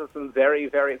videos of some very,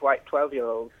 very white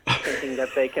 12-year-olds thinking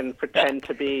that they can pretend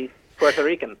to be Puerto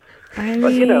Rican. I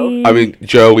mean,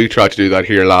 Joe, we tried to do that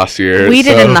here last year. We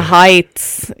did in the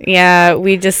Heights. Yeah,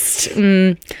 we just.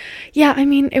 I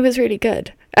mean, it was really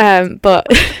good. But.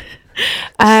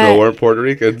 Still weren't Puerto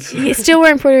Ricans. Still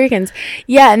weren't Puerto Ricans.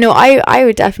 Yeah, no, I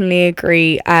would definitely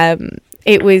agree.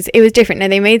 It was different. Now,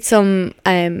 they made some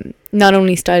not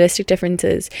only stylistic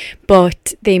differences,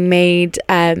 but they made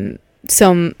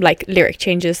some like lyric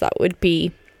changes that would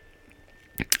be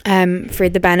for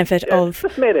the benefit of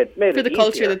just made it for the easier.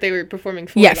 culture that they were performing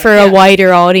for. Yeah, for a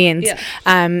wider audience.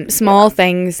 Small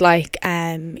things like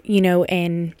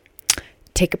in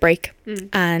Take a Break,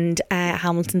 and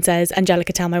Hamilton says,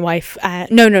 Angelica, tell my wife,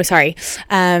 Eliza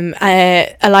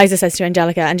says to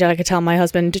Angelica, tell my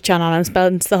husband John Adams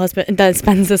spends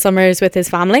the summers with his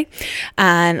family.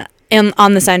 And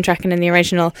on the soundtrack and in the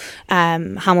original,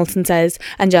 Hamilton says,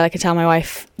 Angelica, tell my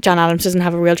wife John Adams doesn't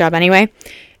have a real job anyway.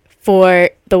 For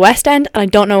the West End, and I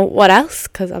don't know what else,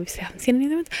 because obviously I haven't seen any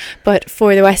of the ones, but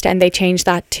for the West End they changed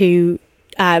that to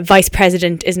Vice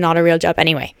President is not a real job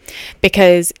anyway,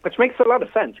 because which makes a lot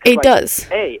of sense. It does.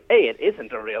 It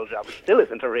isn't a real job. It still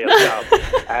isn't a real job.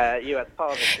 U.S.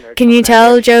 politics. Can you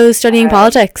tell Joe's studying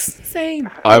politics? Same.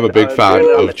 I'm a big fan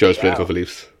of Joe's political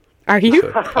beliefs. Are you?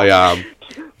 So I am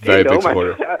very big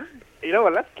supporter. You know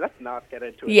what? Let's not get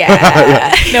into it.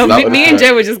 Yeah. No, me and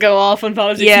Joe would just go off on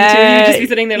politics. Yeah. And you'd just be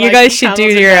sitting there. You like, guys should do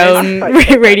your own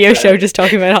radio show just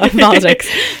talking about politics.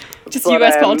 Just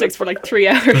US politics for like 3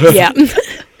 hours. Yeah.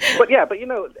 But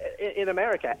in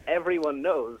America, everyone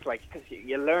knows, like, because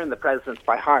you learn the presidents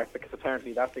by heart, because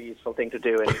apparently that's a useful thing to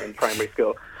do in primary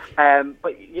school.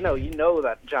 But you know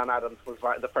that John Adams was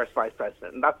the first vice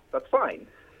president, and that's fine.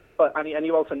 But and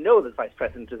you also know that vice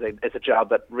president is a job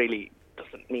that really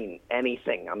doesn't mean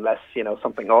anything unless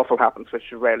something awful happens,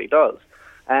 which it rarely does.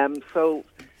 So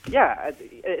yeah,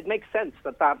 it makes sense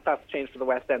that's changed to the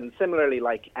West End. And similarly,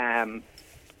 like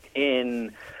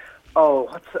in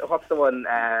what's the one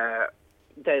the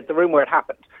room where it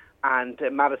happened, and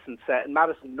Madison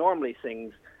normally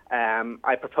sings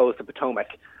I Propose to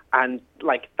Potomac, And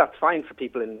like that's fine for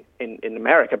people in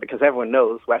America because everyone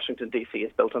knows Washington D.C.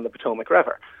 is built on the Potomac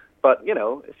River. But you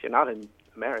know, if you're not in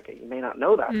America, you may not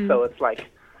know that. So it's like,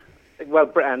 well,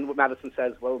 and Madison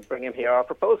says, "Well, bring him here. I'll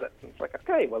propose it." And it's like,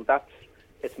 okay, well,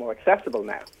 it's more accessible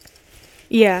now.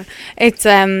 Yeah, it's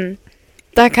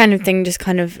that kind of thing, just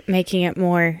kind of making it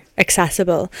more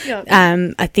accessible. Yeah.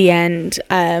 At the end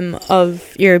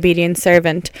of Your Obedient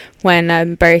Servant,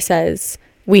 when Burr says,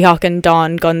 Weehawken,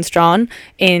 dawn, guns drawn,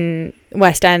 in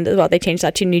West End as well, they changed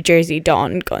that to New Jersey,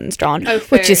 dawn, guns drawn,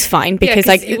 which is fine because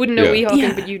like you wouldn't know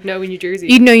Weehawken, but you'd know in New Jersey.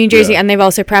 You'd know New Jersey, and they've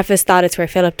also prefaced that it's where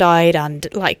Philip died, and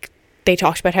like they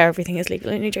talked about how everything is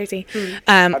legal in New Jersey.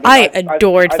 I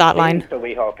adored that line. So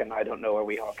Weehawken, I don't know where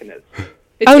Weehawken is.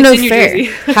 It's fair.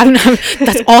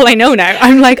 That's all I know now.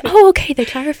 I'm like, oh, okay, they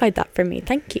clarified that for me.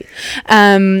 Thank you.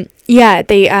 Yeah,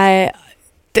 they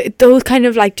those kind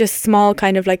of like just small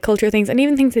kind of like cultural things, and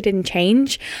even things that didn't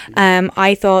change.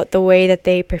 I thought the way that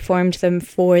they performed them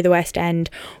for the West End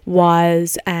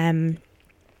was really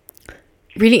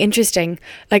interesting.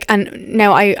 Like, and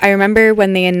now I remember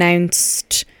when they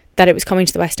announced that it was coming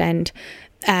to the West End,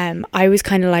 I was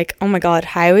kind of like, oh my god,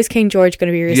 how is King George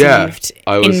going to be received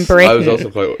in Britain? I was also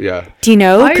quite, Do you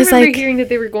know? I remember like, hearing that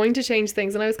they were going to change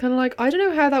things, and I was kind of like, I don't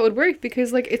know how that would work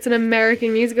because like it's an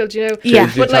American musical, do you know?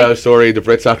 Change the entire story. The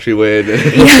Brits actually win.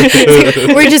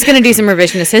 We're just going to do some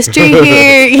revisionist history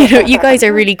here. You know, you guys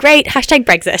are really great. Hashtag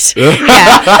Brexit.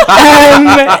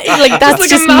 Like that's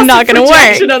like just not going to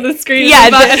work. On the screen,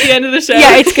 at the end of the show.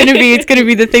 Yeah, it's going to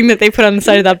be the thing that they put on the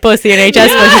side of that bus, the NHS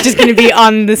bus. It's just going to be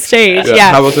on the stage.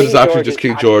 Yeah. Hamilton is actually just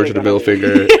King George with a middle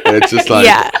finger, and it's just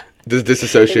like this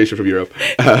association from Europe.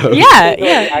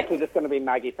 Actually, just going to be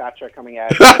Maggie Thatcher coming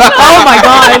out. Oh my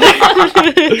god!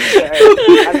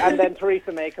 and then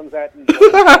Theresa May comes out. And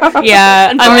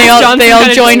they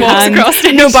all join hands.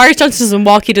 No, Boris Johnson doesn't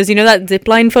walk. He does. You know that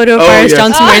zipline photo of Boris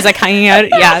Johnson where he's like hanging out?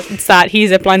 Yeah, it's that. He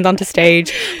ziplines onto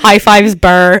stage. High fives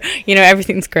Burr. You know,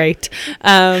 everything's great.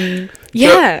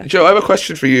 Joe, I have a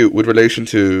question for you with relation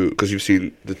to, because you've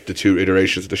seen the two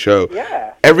iterations of the show.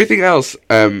 Yeah. Everything else,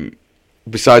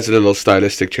 besides the little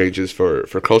stylistic changes for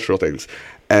cultural things,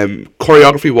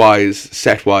 choreography-wise,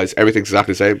 set-wise, everything's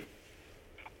exactly the same?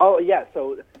 Oh, yeah,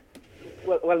 so...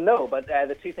 Well, no, but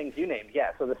the two things you named,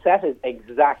 yeah. So the set is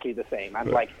exactly the same. And,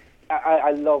 like,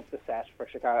 I love the set for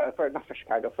Chicago...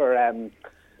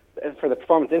 For the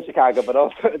performance in Chicago, but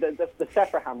also the set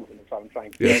for Hamilton is what I'm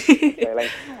trying to say.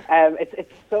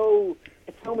 It's so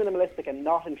minimalistic and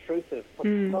not intrusive, but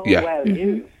so well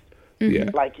used. Yeah.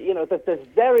 Like, you know, there's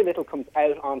very little comes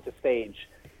out onto stage,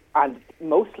 and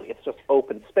mostly it's just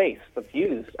open space that's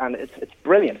used, and it's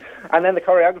brilliant. And then the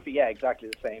choreography, exactly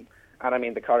the same. And I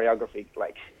mean, the choreography,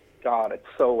 like, God, it's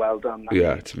so well done.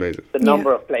 It's amazing. The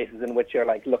number of places in which you're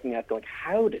like looking at going,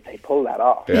 how did they pull that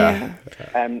off?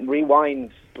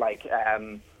 Rewind, like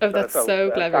that's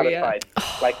so clever. Satisfied.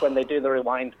 Like when they do the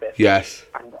rewind bit. Yes.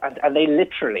 And they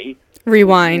literally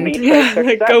rewind.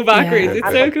 Like go backwards.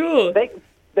 It's so cool.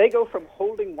 They go from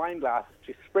holding wine glasses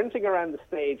to sprinting around the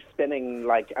stage, spinning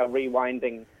like a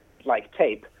rewinding like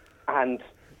tape, and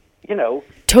you know,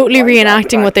 totally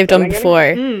reenacting what they've done before,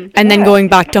 and then going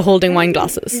back to holding wine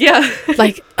glasses. Yeah,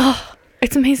 like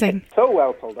it's amazing. It's so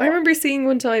well pulled off. I remember seeing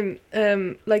one time,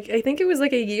 like I think it was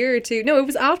like a year or two. No, it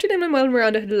was after Lin-Manuel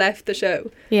Miranda had left the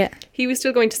show. Yeah, he was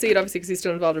still going to see it, obviously, because he's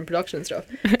still involved in production and stuff.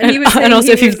 And he was saying, and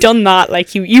also if you've done that,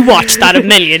 like you watch that a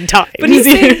million times. But he's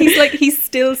saying he's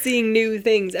still seeing new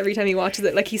things every time he watches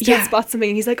it. Like he still spots something,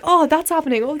 and he's like, "Oh, that's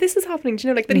happening. Oh, this is happening." Do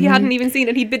you know, like that he hadn't even seen,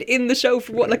 and he'd been in the show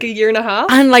for what, like a year and a half,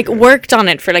 and like worked on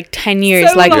it for like 10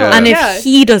 years. So like, long. And if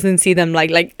he doesn't see them,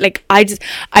 like I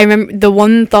remember the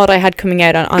one thought I had coming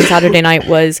out on Saturday night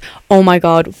was, oh my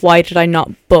god, why did I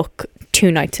not book 2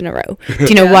 nights in a row? Do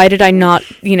you know, why did I not,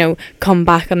 you know, come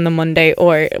back on the Monday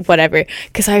or whatever?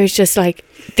 Because I was just like,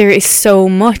 there is so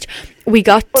much. We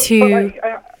got to...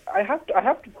 But I have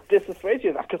to dissuade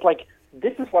you, because like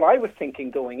this is what I was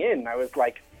thinking going in. I was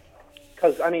like,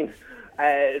 because I mean,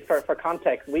 for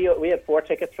context, we had 4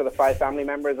 tickets for the 5 family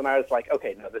members, and I was like,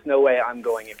 okay, no, there's no way I'm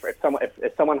going.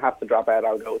 If someone has to drop out,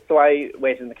 I'll go. So I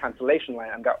waited in the cancellation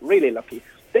line and got really lucky.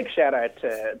 Big shout out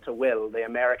to Will, the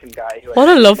American guy. What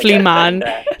a lovely man.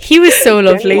 He was so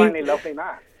lovely. Genuinely lovely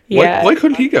man. Yeah. Why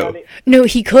couldn't he go? No,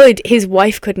 he could. His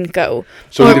wife couldn't go.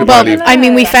 So I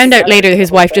mean, we found out later that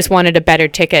his wife just wanted a better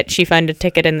ticket. She found a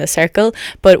ticket in the Circle,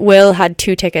 but Will had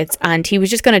 2 tickets, and he was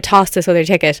just going to toss this other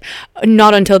ticket,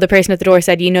 not until the person at the door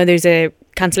said, you know, there's a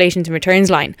cancellations and returns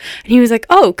line, and he was like,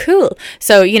 oh, cool.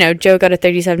 So, you know, Joe got a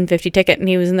 $37.50 ticket, and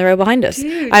he was in the row behind us.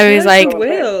 Dude, I was like,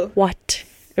 Will. what?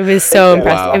 It was so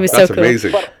impressive. Wow, it was that's so cool.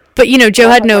 Amazing. But Joe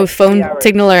had no like phone 3 hours.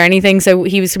 signal or anything, so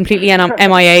he was completely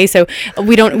MIA. So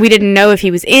we didn't know if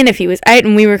he was in, if he was out,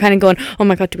 and we were kind of going, oh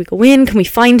my god, do we go in? Can we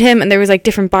find him? And there was like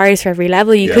different bars for every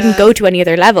level. You couldn't go to any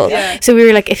other level. Yeah. So we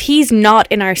were like, if he's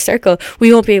not in our circle,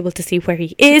 we won't be able to see where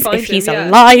he is, Find if he's him, yeah.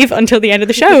 alive until the end of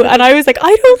the show. And I was like,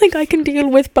 I don't think I can deal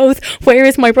with both. Where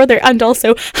is my brother and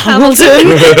also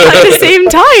Hamilton at the same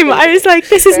time? I was like,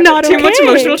 this is not Too okay. much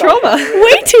emotional trauma.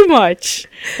 Way too much.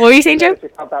 What were you saying, Joe?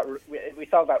 We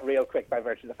solved that real quick by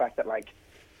virtue of the fact that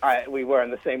we were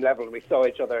on the same level. We saw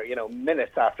each other,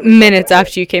 minutes after. Minutes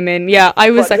after you came in. Yeah,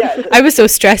 I was I was so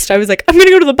stressed. I was like, I'm going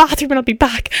to go to the bathroom and I'll be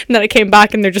back. And then I came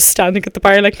back and they're just standing at the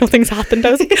bar like nothing's happened.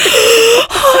 I was like,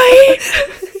 hi.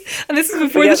 And this is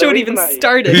before the show had even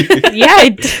started. Yeah.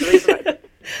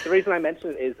 The reason I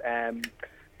mentioned it is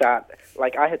that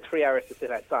I had 3 hours to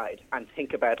sit outside and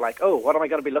think about what am I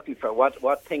going to be looking for?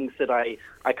 What things did I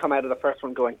come out of the first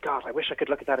one going, God, I wish I could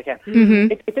look at that again.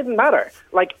 Mm-hmm. It didn't matter.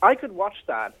 I could watch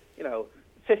that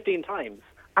 15 times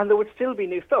and there would still be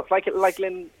new stuff. Like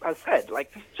Lynn has said, there's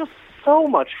just so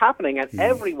much happening and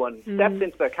everyone steps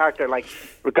into their character,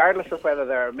 regardless of whether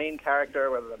they're a main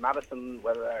character, whether they're Madison,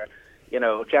 whether they're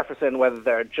Jefferson, whether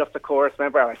they're just a chorus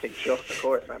member. And I think just a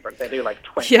chorus member. They do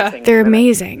 20 things. They're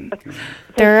amazing.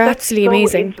 They're absolutely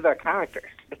amazing. Into their characters.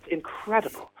 It's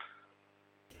incredible.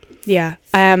 Yeah.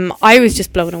 I was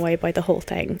just blown away by the whole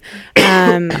thing.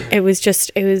 It was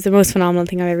the most phenomenal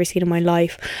thing I've ever seen in my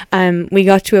life. We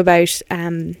got to about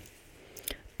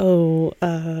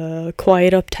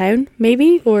Quiet Uptown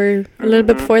maybe, or a little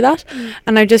bit before that.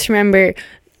 And I just remember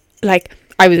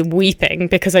I was weeping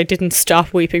because I didn't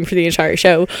stop weeping for the entire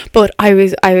show, but I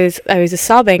was just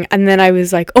sobbing, and then I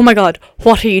was like, oh my god,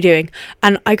 what are you doing?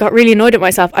 And I got really annoyed at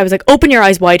myself. I was like, open your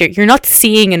eyes wider, you're not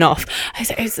seeing enough. I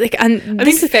was like, and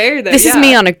this is fair though, this is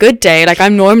me on a good day.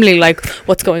 I'm normally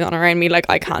what's going on around me,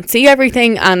 I can't see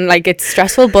everything and it's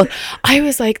stressful, but I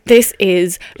was like, this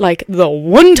is the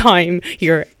one time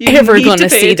you're ever gonna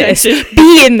see attention. This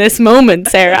be in this moment,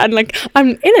 Sarah. And I'm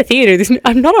in a theater,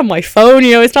 I'm not on my phone,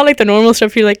 it's not like the normal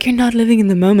stuff. You're you're not living in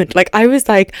the moment. I was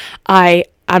like,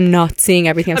 I'm not seeing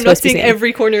everything I'm supposed to be seeing.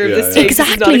 Every corner of the stage.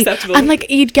 Exactly. This is not acceptable. And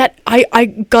I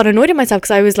got annoyed at myself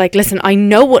because I was like, listen, I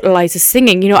know what Eliza's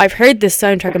singing. I've heard this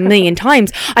soundtrack a million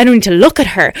times. I don't need to look at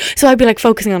her. So I'd be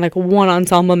focusing on one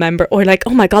ensemble member, or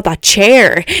oh my god, that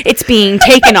chair, it's being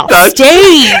taken off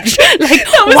stage.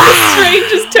 That was the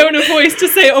strangest tone of voice to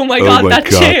say, oh my god, that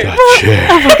chair.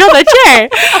 Oh my god, that chair.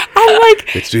 I'm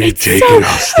it's being taken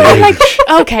off stage.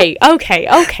 I'm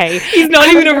okay. He's not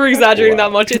even over exaggerating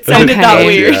that much. It sounded that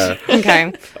weird. Yeah.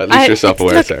 Okay. At least you're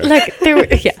self-aware, Sarah.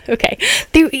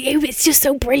 It's just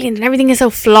so brilliant, and everything is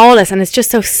so flawless, and it's just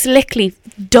so slickly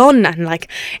done, and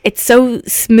it's so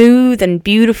smooth and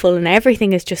beautiful, and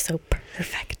everything is just so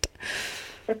perfect.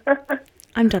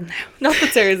 I'm done now. Not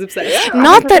that Sarah's upset.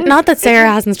 Not that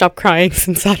Sarah hasn't stopped crying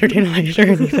since Saturday night or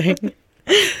anything.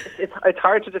 It's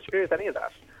hard to disagree with any of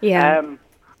that. Yeah.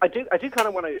 I do kind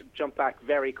of want to jump back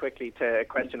very quickly to a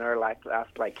question Earl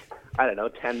asked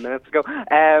 10 minutes ago,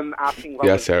 asking what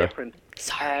was different.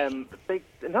 Sorry.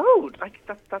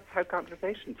 That's how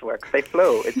conversations work. They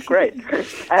flow. It's great.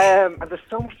 And there's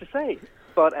so much to say.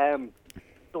 But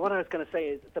the one I was going to say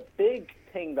is the big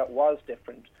thing that was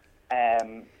different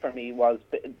for me was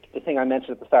the thing I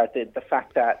mentioned at the start, the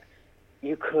fact that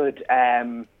you could...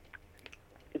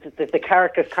 the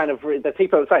characters kind of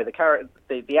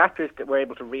the actors were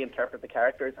able to reinterpret the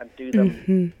characters and do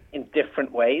them in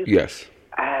different ways. Yes.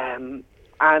 And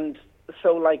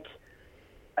so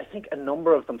I think a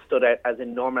number of them stood out as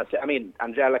enormous. I mean,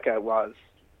 Angelica was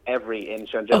every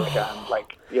inch Angelica, and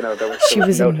there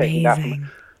was no taking that from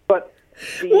her. But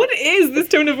what is this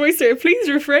tone of voice, Sarah? Please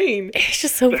refrain. It's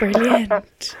just so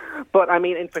brilliant. But I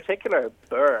mean, in particular,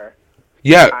 Burr.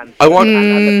 Yeah, and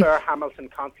the Burr-Hamilton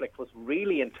conflict was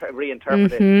really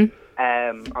reinterpreted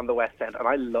on the West End, and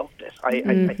I loved it. I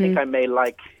think I may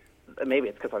maybe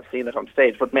it's because I've seen it on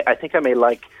stage, but I think I may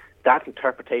like that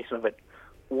interpretation of it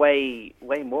way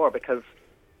more because,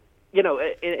 in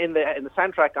the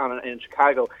soundtrack in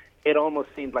Chicago, it almost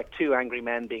seemed like two angry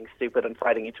men being stupid and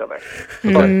fighting each other.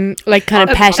 Kind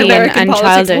of petty and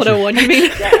childish. 101, you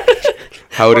mean? Yeah.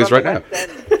 How it is right now.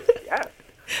 Yeah,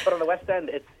 but on the West End,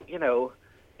 it's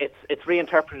it's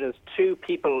reinterpreted as two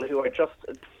people who are just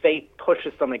fate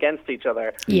pushes them against each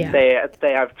other. Yeah. They have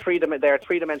they are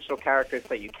three-dimensional characters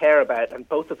that you care about, and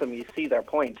both of them you see their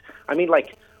point. I mean,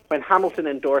 when Hamilton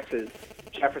endorses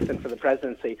Jefferson for the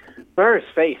presidency, Burr's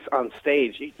face on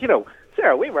stage,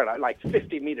 Sarah, we were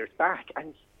 50 meters back,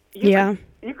 and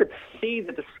you could see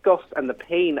the disgust and the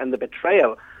pain and the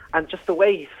betrayal. And just the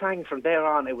way he sang from there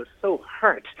on, it was so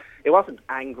hurt. It wasn't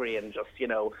angry and just,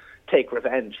 take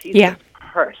revenge. He's just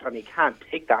hurt, and he can't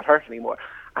take that hurt anymore.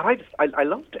 And I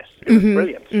loved it. It was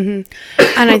brilliant. And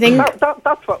I think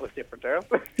that's what was different, Earl.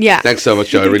 Yeah. Thanks so much,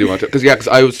 Joe. I really want to. Because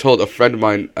I was told, a friend of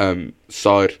mine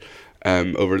saw it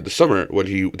over the summer when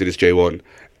he did his J1,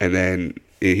 and then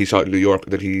he saw it in New York,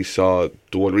 and then he saw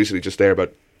the one recently just there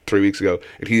about 3 weeks ago,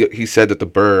 and he said that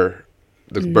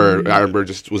Aaron Burr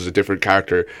just was a different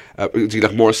character. Is he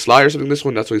like more sly or something, this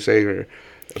one? That's what he's saying? Or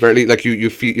apparently, like, you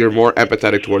feel you're more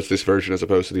empathetic towards this version as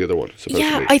opposed to the other one.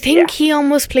 Yeah, I think he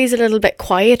almost plays a little bit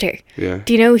quieter. Yeah.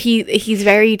 Do you know, he's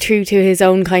very true to his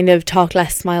own kind of talk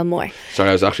less, smile more. Sorry,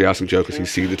 I was actually asking Joe because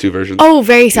he's seen the two versions. Oh,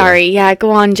 very sorry. Yeah,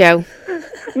 go on, Joe.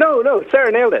 No,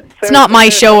 Sarah nailed it. It's not my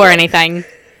show or anything.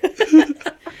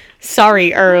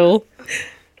 Sorry, Earl.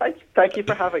 Thank you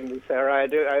for having me, Sarah. I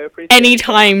appreciate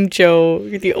Anytime, Joe.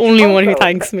 You're the only one who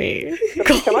thanks me.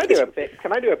 Can I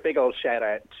do a big old shout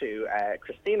out to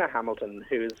Christina Hamilton,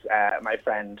 who's my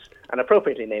friend, an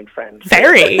appropriately named friend.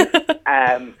 Very.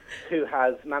 Who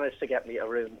has managed to get me a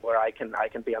room where I can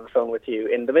be on the phone with you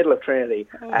in the middle of Trinity.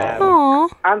 Aww.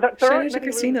 And there Shout are out to many rooms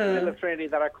Christina. in the middle of Trinity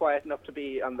that are quiet enough to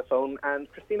be on the phone, and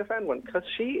Christina found one because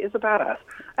she is a badass.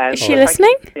 Is she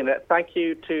listening? Thank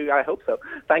you to, I hope so.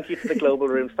 Thank you to the Global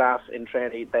Room staff in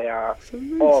Trinity. They are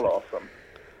all awesome.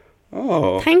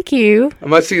 Oh. Thank you. I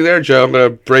might see you there, Joe. I'm going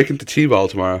to break into T-ball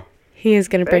tomorrow. He is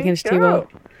going to break into T-ball.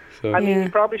 So. I mean, you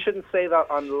probably shouldn't say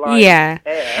that on live Yeah.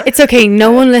 air. It's okay.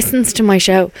 No one listens to my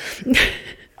show.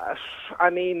 I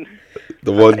mean...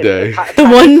 The one day. The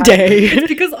one day. It's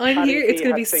because I'm here, it's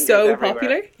going to be so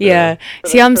popular. Yeah.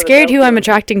 See, I'm scared who I'm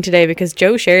attracting today because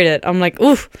Joe shared it. I'm like,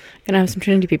 oof, going to have some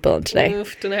Trinity people on today.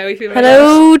 Oof, don't know how we feel about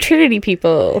Hello, Trinity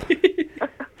people.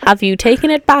 Have you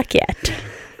taken it back yet?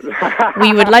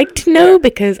 We would like to know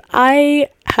because I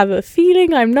have a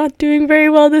feeling I'm not doing very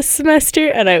well this semester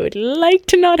and I would like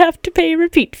to not have to pay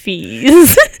repeat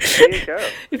fees. There you go.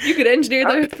 If you could engineer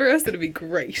that for us, it'd be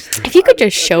great. If you could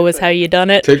just show us how you done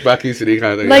it. Take back ECD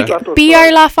kind of thing. Like, yeah. be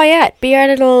our Lafayette. Be our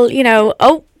little,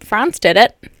 oh, France did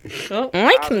it. Oh,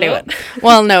 I can do it.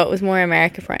 Well, no, it was more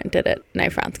America did it. Now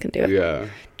France can do it. Yeah.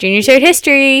 Junior cert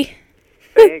history.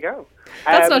 There you go.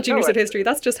 That's not junior cert history,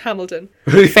 that's just Hamilton.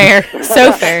 Fair.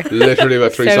 So fair. Literally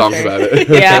about 3 So songs fair. about it.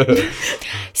 Yeah.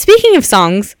 Speaking of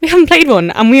songs, we haven't played one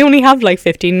and we only have like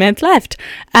 15 minutes left.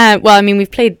 Well, I mean,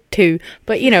 we've played 2,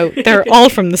 but they're all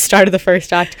from the start of the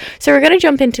first act. So we're going to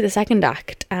jump into the second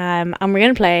act and we're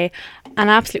going to play an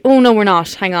absolute... Oh, no, we're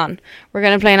not. Hang on. We're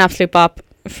going to play an absolute bop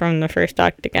from the first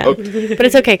act again. Oh. But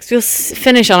it's okay because we'll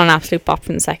finish on an absolute bop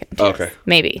from the second. Okay.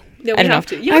 Maybe. No, I don't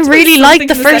have know. to. You I have to really put like something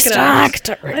the from first second act.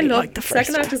 I I really love like the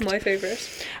second first act is my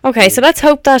favourite. Okay, so let's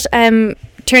hope that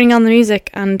turning on the music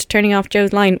and turning off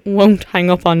Joe's line won't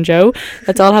hang up on Joe.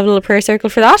 Let's all have a little prayer circle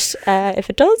for that. If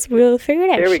it does, we'll figure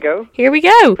it out. Here we go. Here we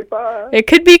go. Goodbye. It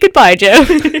could be goodbye, Joe.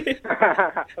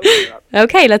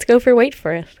 Okay, let's go for Wait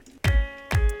For It.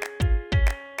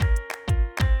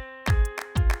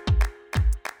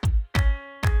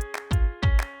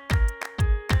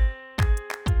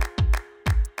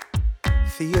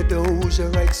 Theodosia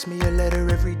writes me a letter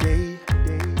every day.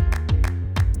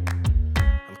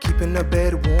 I'm keeping her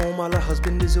bed warm while her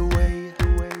husband is away.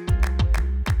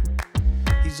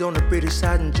 He's on the British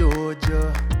side in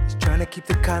Georgia. He's trying to keep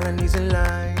the colonies in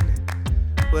line.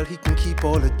 Well, he can keep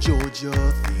all of Georgia.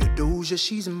 Theodosia,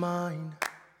 she's mine.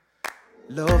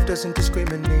 Love doesn't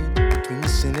discriminate between the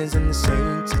sinners and the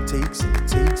saints. It takes and it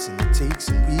takes and it takes,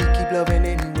 and we keep loving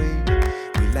anyway.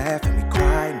 We laugh and we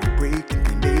cry and we break and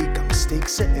we make our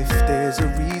mistakes. And if there's a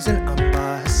reason I'm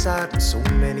by her side, and so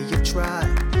many have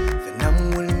tried, then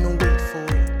I'm willing to wait for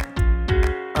it.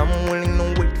 I'm willing to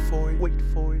wait for it, wait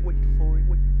for it, wait for it,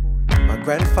 wait for it. My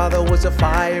grandfather was a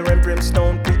fire and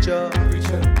brimstone preacher.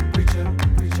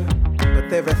 But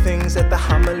there are things that the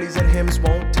homilies and hymns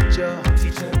won't teach ya.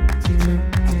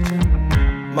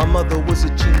 My mother was a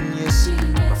genius.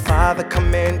 My father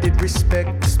commanded respect.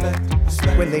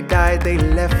 When they died, they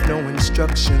left no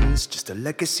instructions, just a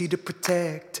legacy to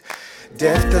protect.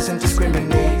 Death doesn't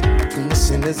discriminate between the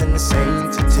sinners and the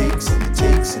saints. It takes and it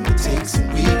takes and it takes,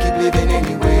 and we keep living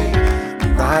anyway.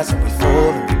 We rise and we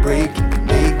fall and we break and we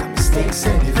make our mistakes.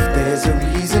 And if there's a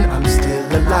reason I'm still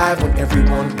alive when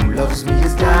everyone who loves me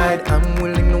has died, I'm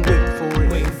willing to wait for it.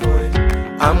 Wait for it.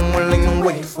 I'm willing to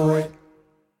wait for it.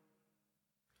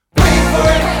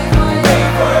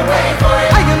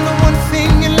 I am the one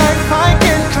thing in life I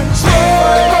can control.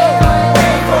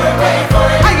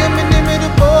 I am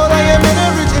inimitable, I am an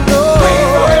original.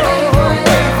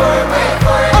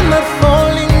 I'm not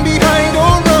falling behind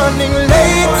or running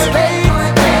late.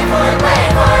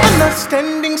 I'm not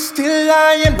standing ring still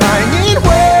lying in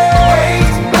wait.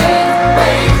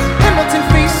 Hamilton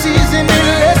faces an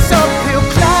endless uphill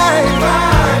climb.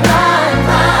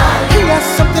 He has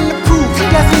something to prove, he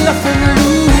has nothing to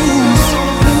lose.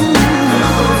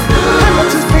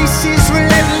 Hamilton's pace is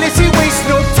relentless, he wastes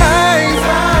no time.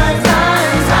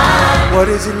 What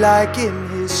is it like in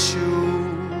his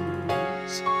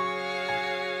shoes?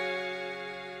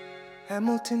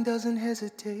 Hamilton doesn't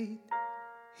hesitate.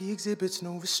 He exhibits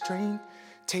no restraint.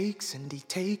 Takes and he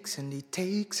takes and he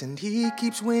takes and he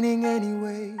keeps winning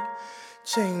anyway.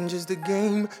 Changes the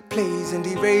game, plays and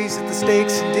he raises the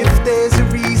stakes. And if there's a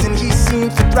reason he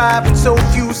seems to thrive and so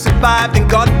few survive, then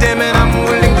goddammit, I'm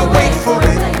willing to wait for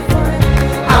it.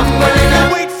 I'm willing to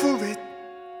wait for it.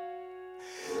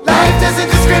 Life doesn't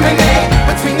discriminate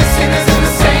between the sinners and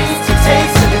the saints. It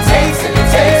takes and it takes and it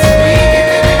takes, and we give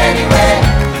it anyway.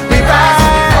 We rise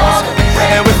and we fall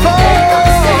and we fall.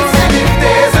 And if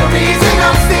there's a reason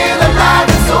I'm still alive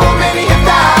and so many have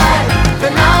died,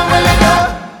 then I'm willing to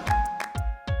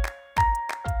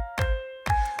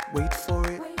wait for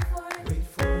it. Wait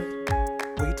for it.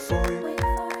 Wait for it. Wait for it.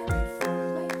 Wait for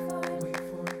it. Wait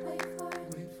for it. Wait for it.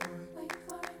 Wait for it.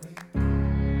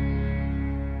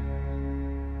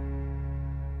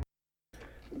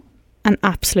 An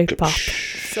absolute bop.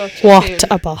 Such a What tune.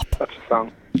 a bop. Such a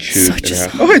song. Such a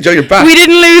Oh, hey, Joe, you're back. We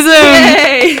didn't lose him.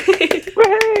 Yay!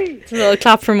 It's a little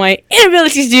clap for my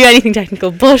inability to do anything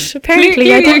technical, but apparently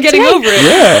Clearly I you're did getting today. over it.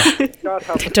 Yeah. God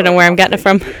help the Don't know where I'm getting it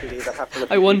from.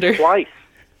 I wonder. Twice.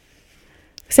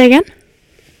 Say again?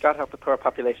 God help the poor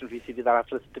population of VCD that have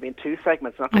to listen to me in 2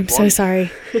 segments, not I'm just so one.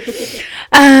 sorry.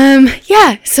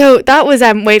 Yeah, so that was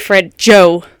Wait For It,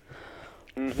 Joe.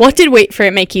 What did Wait For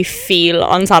It make you feel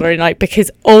on Saturday night?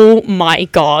 Because, oh my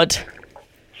God.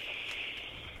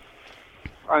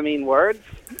 I mean, words.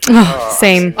 Oh,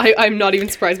 same. I'm not even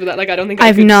surprised with that. Like, I don't think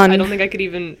I've none. I don't think I could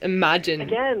even imagine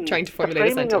Again, trying to the formulate a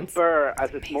framing sentence. of Burr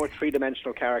as its more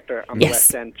three-dimensional character on the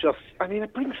Yes. West End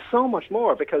it brings so much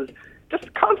more, because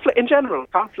just conflict in general,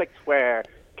 conflicts where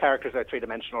characters are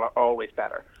three-dimensional are always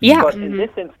better. Yeah. But in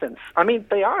this instance, I mean,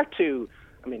 they are too.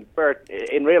 I mean, Burr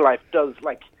in real life does,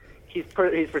 like, he's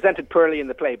presented poorly in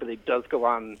the play, but he does go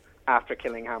on after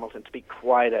killing Hamilton to be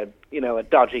quite a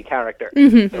dodgy character. So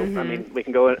I mean, we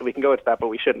can go into that, but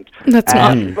we shouldn't. Let's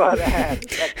not. But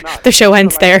let's not. The show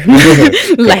ends there.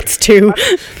 Let's too.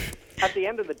 At the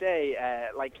end of the day,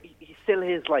 like he still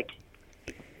is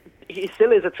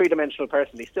a three-dimensional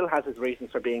person. He still has his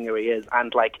reasons for being who he is,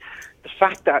 and like the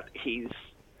fact that he's,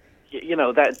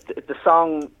 that the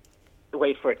song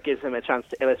 "Wait For It" gives him a chance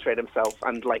to illustrate himself,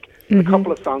 and like a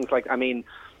couple of songs, like I mean,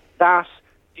 that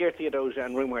Dear Theodosia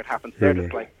and Room Where It Happens, they're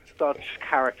just like such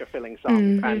character-filling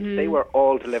songs, and they were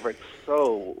all delivered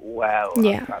so well on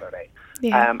Saturday.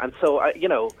 Yeah. And so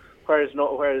whereas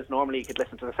normally you could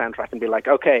listen to the soundtrack and be like,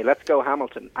 okay, let's go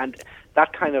Hamilton, and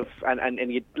that kind of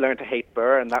and you learn to hate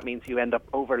Burr, and that means you end up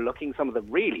overlooking some of the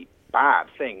really bad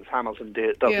things Hamilton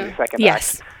does in the second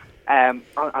Yes. act.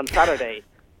 On Saturday,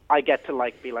 I get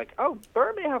to be like, oh,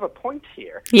 Burr may have a point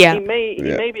here. Yeah. He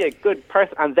may be a good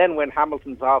person, and then when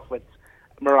Hamilton's off with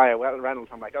Mariah Reynolds,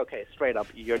 I'm like, okay, straight up,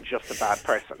 you're just a bad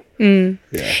person.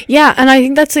 Yeah, and I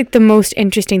think that's like the most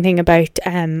interesting thing about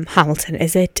Hamilton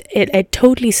is it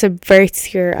totally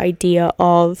subverts your idea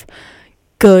of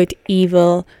good,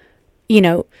 evil,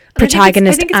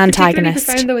 protagonist, I think it's antagonist. particularly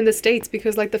profound though in the States,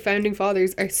 because like the founding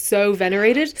fathers are so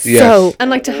venerated. Yes. So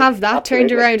And like to have that turned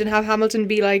Absolutely. around and have Hamilton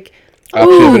be like,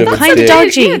 Actually, a Ooh, bit of a kind of dick.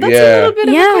 dodgy. yeah, that's Yeah. a little bit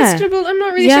of a questionable. I'm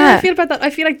not really sure how Yeah. I feel about that. I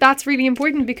feel like that's really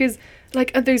important, because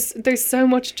like there's so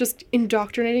much just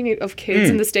indoctrinating of kids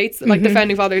in the States. Like the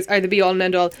founding fathers are the be all and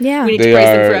end all. Yeah. We need They to praise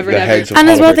them are forever the and ever. heads of And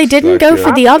as well, they politics, didn't go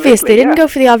for the obvious. They Absolutely, didn't yeah. go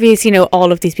for the obvious,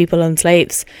 all of these people own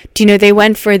slaves. Do you know, they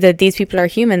went for these people are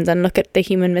humans and look at the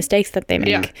human mistakes that they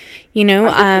make.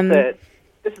 Yeah.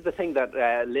 This is the thing that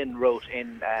Lynn wrote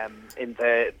in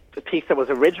the piece that was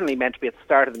originally meant to be at the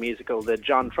start of the musical, the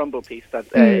John Trumbull piece that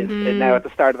is now at the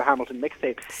start of the Hamilton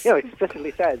mixtape. It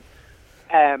explicitly says,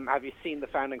 have you seen the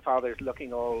founding fathers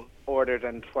looking all ordered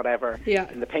and whatever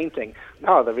in the painting?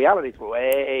 No, the reality's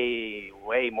way,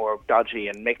 way more dodgy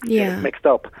and mixed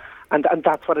up, and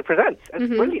that's what it presents.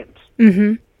 It's brilliant.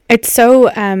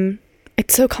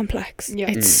 It's so complex.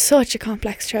 Yeah. It's such a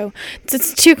complex show.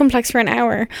 It's too complex for an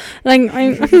hour. Like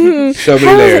I'm So many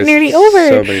how is layers. it nearly over?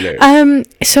 So many layers.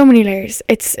 So many layers.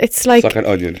 It's like It's like an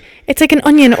onion. it's like an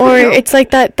onion, or it's like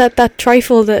that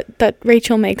trifle that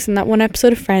Rachel makes in that one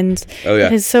episode of Friends. Oh yeah.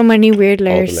 It has so many weird All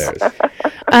layers. the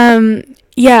layers.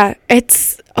 Yeah,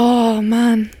 it's oh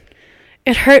man,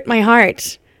 it hurt my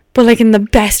heart, but like in the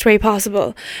best way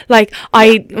possible. Like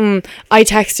I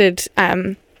texted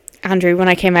Andrew, when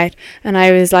I came out, and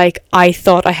I was like, I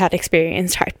thought I had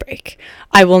experienced heartbreak.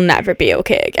 I will never be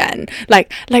okay again.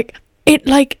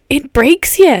 It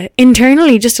breaks you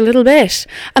internally just a little bit.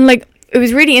 And like, it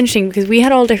was really interesting because we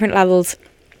had all different levels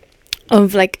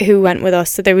of like who went with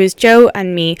us. So there was Joe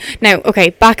and me. Now,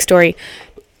 okay, backstory.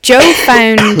 Joe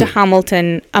found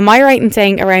Hamilton, am I right in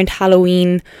saying around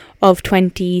Halloween of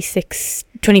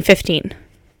 2015?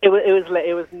 It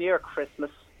was near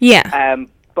Christmas. Yeah.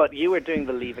 But you were doing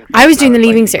the leaving cert. I was doing the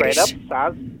leaving straight cert.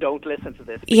 up, Saz, don't listen to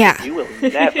this. Yeah. You will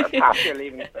never pass your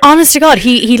leaving cert. Honest to God,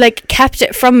 he like kept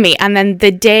it from me, and then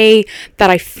the day that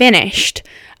I finished,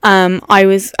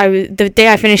 the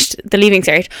day I finished the leaving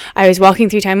cert, I was walking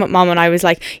through town with Mom, and I was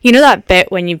like, you know that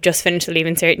bit when you've just finished the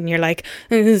leaving cert and you're like,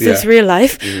 is this real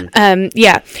life?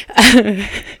 Yeah.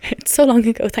 It's so long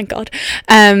ago, thank God.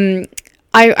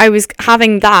 I was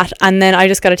having that, and then I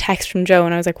just got a text from Joe,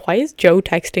 and I was like, why is Joe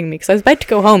texting me? Because I was about to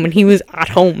go home and he was at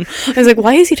home. I was like,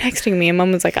 why is he texting me? And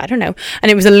Mum was like, I don't know.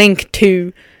 And it was a link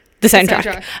to the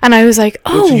soundtrack. And I was like,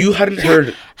 oh. So you hadn't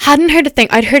heard... Hadn't heard a thing.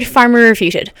 I'd heard Farmer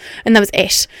Refuted, and that was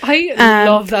it. I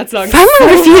love that song. Farmer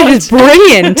Refuted is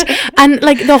brilliant. And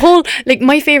like the whole, like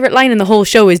my favourite line in the whole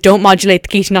show is "Don't modulate the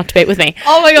key to not debate with me."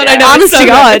 Oh my God, I know. Honest to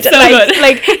God, it's so good.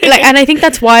 like, and I think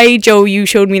that's why, Joe, you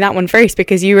showed me that one first,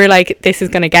 because you were like, "This is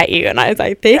gonna get you," and I was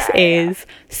like, "This is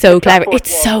so clever. It's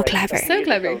so clever, so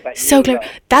clever, so clever."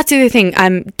 That's the other thing.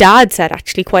 Dad said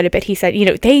actually quite a bit. He said, you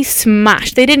know, they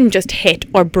smashed. They didn't just hit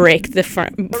or break the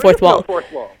fourth wall.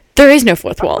 There is no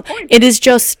fourth wall. It is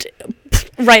just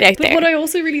right out there. What I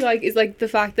also really like is like the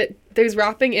fact that there's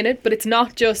rapping in it, but it's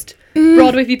not just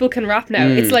Broadway people can rap now.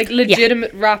 It's like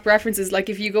legitimate rap references. Like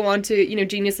if you go on to, you know,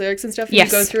 Genius Lyrics and stuff, and you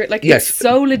go through it, like it's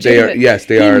so legitimate.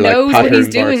 They are. He knows like what he's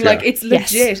doing. Parts, like it's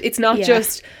legit. It's not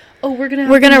just, oh, we're gonna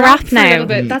rap for now. a little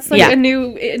bit. That's like a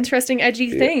new, interesting,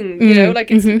 edgy thing. You know, like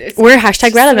it's we're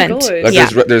hashtag relevant. So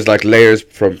like there's like layers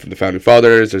from the founding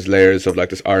fathers. There's layers of like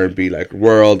this R&B like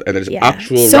world, and there's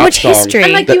actual so rap much history,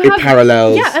 and like that it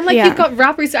parallels. Yeah, and like you've got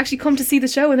rappers to actually come to see the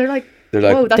show, and they're like,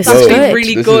 whoa, that's this is actually good.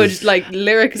 really This good. is- Like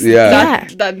lyrics, Yeah.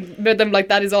 that them like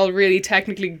that is all really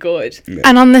technically good. Yeah.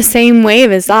 And on the same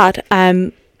wave as that,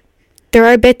 there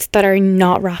are bits that are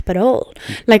not rap at all.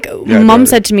 Like Mum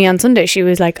said to me on Sunday, she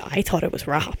was like, I thought it was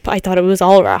rap. I thought it was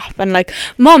all rap. And like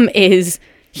Mum is,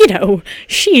 you know,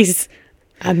 she's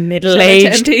a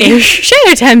middle-aged-ish. Shout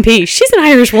out to MP. She's an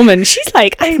Irish woman. She's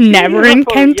like, I've never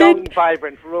encountered. Young,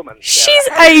 vibrant woman. She's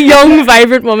a young,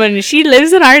 vibrant woman. She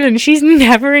lives in Ireland. She's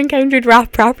never encountered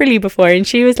rap properly before, and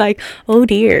she was like, "Oh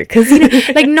dear," because, you know,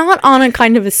 like not on a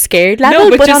kind of a scared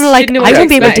level, but on a like I won't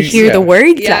be able to hear the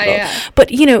words level. But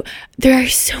you know, there are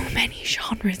so many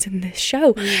genres in this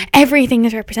show. Everything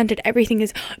is represented. Everything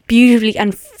is beautifully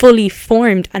and fully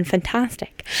formed and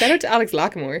fantastic. Shout out to Alex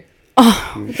Lacamoire.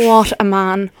 Oh, what a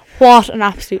man. What an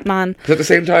absolute man. Because at the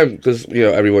same time, because, you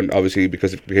know, everyone obviously,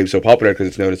 because it became so popular, because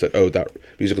it's known as that, oh, that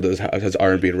musical has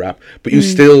R&B and rap, but you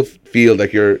still feel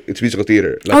like it's musical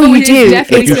theatre. Like, you do.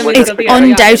 Definitely It's still musical theatre,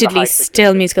 undoubtedly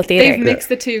still musical theatre. They've mixed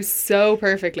the two so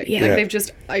perfectly. Yeah. Like they've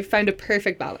just, I found a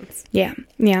perfect balance. Yeah.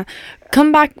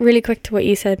 Come back really quick to what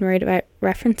you said, Mairead, about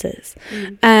references.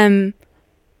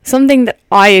 Something that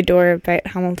I adore about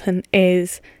Hamilton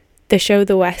is the show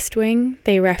The West Wing.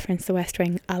 They reference The West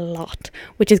Wing a lot,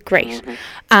 which is great.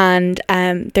 And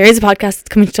there is a podcast that's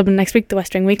coming to Dublin next week, The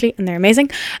West Wing Weekly, and they're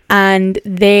amazing. And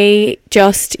they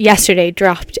just yesterday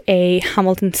dropped a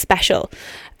Hamilton special,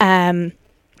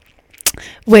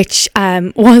 which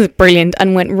was brilliant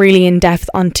and went really in depth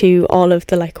onto all of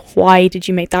the like, why did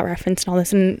you make that reference and all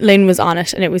this. And Lynn was on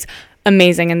it, and it was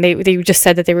amazing. And they just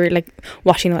said that they were like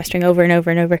watching The West Wing over and over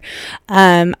and over,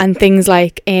 and things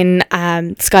like in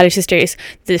Scottish Sisters,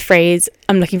 the phrase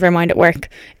 "I'm looking for a mind at work"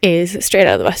 is straight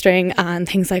out of The West Wing, and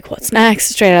things like "what's next"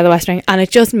 straight out of The West Wing, and it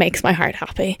just makes my heart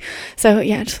happy. So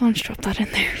yeah, I just wanted to drop that in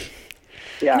there.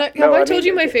 Have I told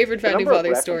you my favourite Founding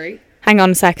Fathers story? Hang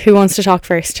on a sec, who wants to talk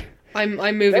first? I'm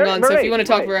moving on, so if you want to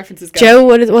talk about references, go. Joe,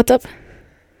 what's up?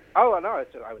 Oh no,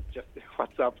 I was just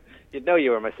what's up. You'd know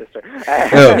you were my sister.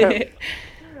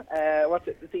 What's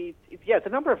it? The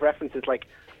number of references. Like,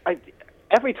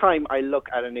 every time I look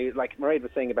at a new, like Mairead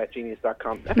was saying about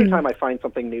Genius.com, every time I find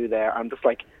something new there, I'm just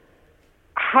like,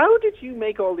 how did you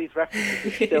make all these references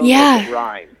and still make it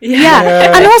rhyme?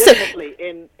 Yeah. And also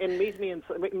in Meet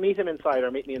Him Inside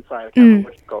or Meet Me Inside, I can't remember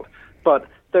what it's called, but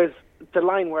there's the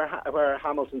line where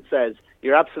Hamilton says,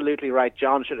 "You're absolutely right.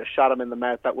 John should have shot him in the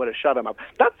mouth. That would have shut him up."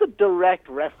 That's a direct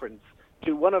reference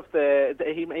to one of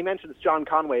he mentions John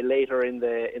Conway later in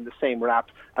the same rap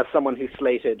as someone who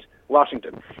slated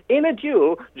Washington. In a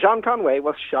duel, John Conway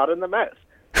was shot in the mouth.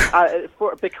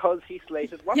 Because he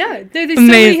slated what? Yeah, there's so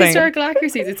many historical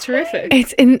accuracies. It's terrific.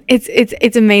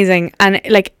 It's amazing, and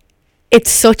like it's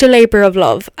such a labour of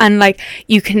love, and like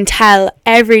you can tell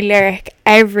every lyric,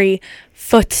 every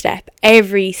footstep,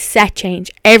 every set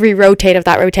change, every rotate of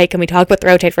that rotate. Can we talk about the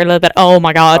rotate for a little bit? Oh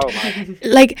my god.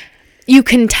 Like you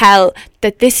can tell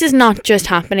that this is not just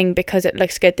happening because it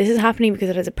looks good. This is happening because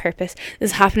it has a purpose. This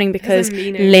is happening because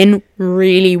Lynn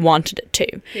really wanted it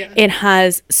to. Yeah. It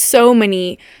has so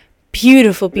many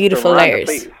beautiful layers.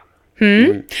 Please.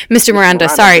 Mr. Miranda,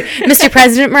 sorry. Mr.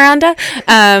 President Miranda.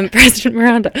 President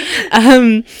Miranda.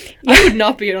 I would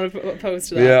not be opposed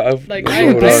to that. Yeah, I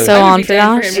would be so on for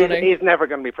that. He's never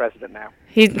going to be president now.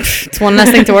 It's one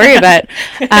less thing to worry about.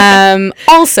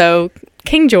 Also,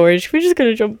 King George. We're just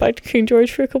going to jump back to King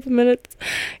George for a couple of minutes.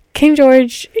 King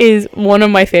George is one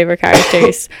of my favourite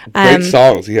characters. Great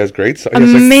songs. He has great songs.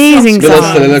 Amazing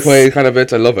songs. Soliloquy kind of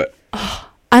bits. I love it.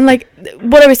 And like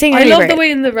what I was saying earlier, I love the way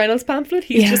in the Reynolds pamphlet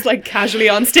he's just like casually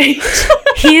on stage.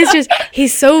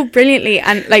 he's so brilliantly,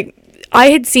 and like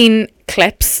I had seen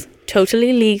clips,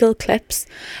 totally legal clips,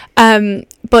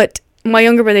 but my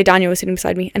younger brother Daniel was sitting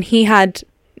beside me and he had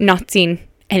not seen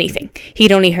anything.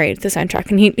 He'd only heard the soundtrack,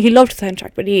 and he loved the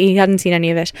soundtrack, but he hadn't seen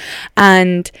any of it.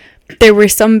 And there were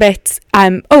some bits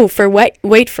for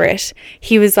wait for it,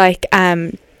 he was like,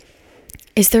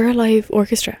 is there a live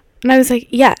orchestra? And I was like,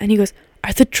 yeah. And he goes,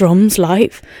 are the drums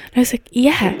live? And I was like,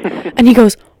 yeah. And he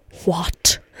goes,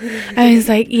 what? I was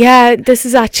like, yeah, this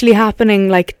is actually happening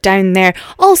like down there.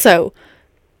 Also,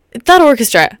 that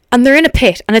orchestra, and they're in a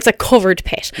pit, and it's a covered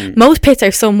pit. Most pits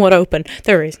are somewhat open.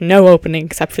 There is no opening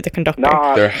except for the conductor.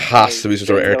 There has to be some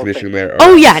sort of air conditioning there.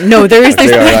 Oh yeah, no, there's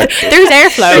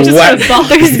airflow.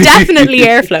 There's definitely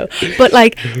airflow. But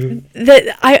like,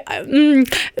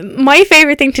 my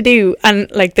favorite thing to do,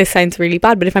 and like this sounds really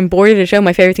bad, but if I'm bored at a show,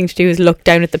 my favorite thing to do is look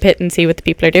down at the pit and see what the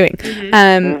people are doing.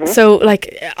 So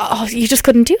like, you just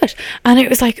couldn't do it, and it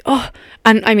was like,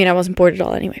 and I mean, I wasn't bored at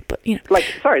all anyway. But you know, like,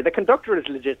 sorry, the conductor is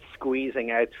legit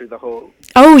squeezing out through the hole.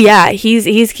 Oh yeah,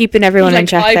 he's keeping everyone in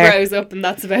check there. Eyebrows up, and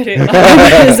that's about it.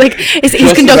 It's like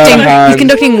he's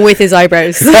conducting with his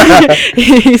eyebrows.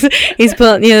 he's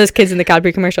pulling, those kids in the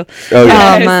Cadbury commercial. Oh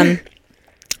man.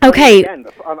 Okay.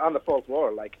 On the fourth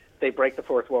wall, like they break the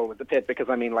fourth wall with the pit because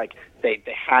I mean, like they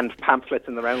hand pamphlets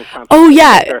in the Reynolds pamphlet. Oh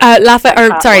yeah, not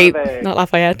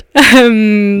Lafayette.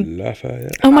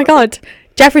 Lafayette. Oh my god.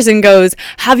 Jefferson goes,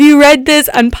 have you read this?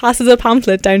 And passes a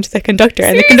pamphlet down to the conductor.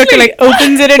 And the conductor like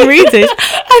opens it and reads it.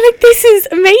 I'm like, this is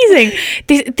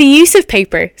amazing. The use of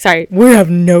paper, sorry, we have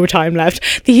no time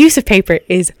left. The use of paper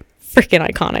is freaking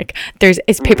iconic. There's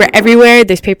paper everywhere.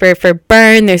 There's paper for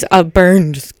burn. There's a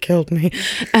burn just killed me.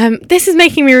 This is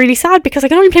making me really sad because I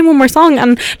can only play one more song,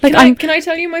 and like can I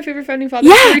tell you my favorite founding father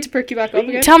story to perk you back up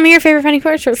again? Tell me your favorite founding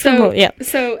father story.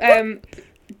 So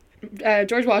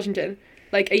George Washington,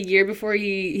 like a year before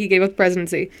he gave up the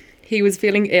presidency, he was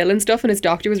feeling ill and stuff, and his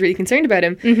doctor was really concerned about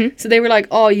him. So they were like,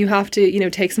 oh, you have to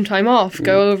take some time off,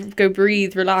 go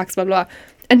breathe, relax, blah blah.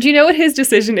 And do you know what his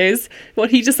decision is?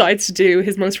 What he decides to do,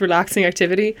 his most relaxing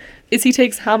activity, is he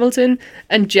takes Hamilton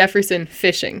and Jefferson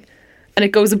fishing. And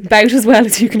it goes about as well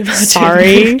as you can imagine.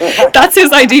 Sorry. That's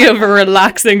his idea of a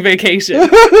relaxing vacation.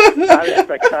 That is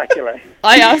spectacular.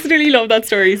 I absolutely love that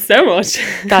story so much.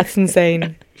 That's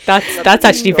insane. That's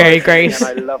actually very great.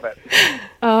 And I love it.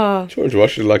 George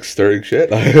Washington likes stirring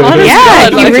shit. Yeah,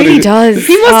 he really does.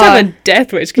 He must have a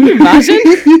death wish. Can you imagine?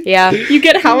 Yeah. You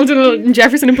get Hamilton and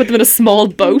Jefferson and put them in a small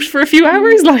boat for a few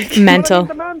hours, like mental. Well,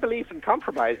 the man believes in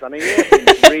compromise. I mean,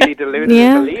 he's really deluded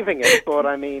in believing it, but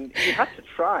I mean, he had to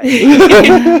try.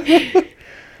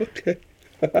 Okay.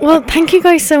 Well, thank you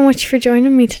guys so much for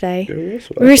joining me today. We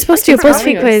were supposed to do a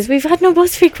BuzzFeed quiz. We've had no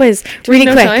BuzzFeed quiz. Really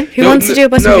quick. Time? Who wants to do a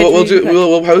BuzzFeed quiz?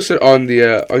 We'll post it on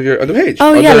the page.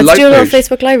 Oh yeah, let's do a little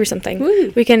Facebook Live or something.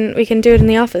 Woo. We can do it in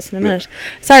the office in a minute.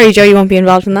 Sorry, Joe, you won't be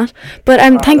involved in that. But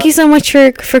thank you so much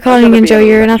for calling in, Joe.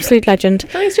 You're an absolute legend.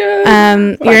 Thanks, Joe.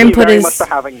 Your input is much for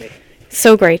having me.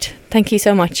 So great. Thank you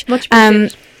so much. Much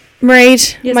appreciated.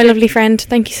 Mairead, my lovely friend,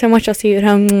 thank you so much. I'll see you at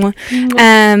home.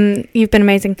 You've been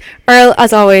amazing. Earl,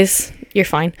 as always, you're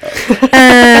fine.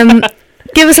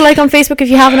 Give us a like on Facebook if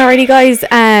you haven't already, guys.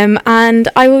 And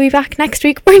I will be back next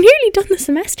week. We're nearly done the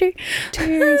semester.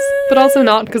 Cheers. But also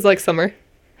not, because like summer.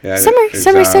 Yeah,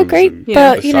 summer's so great.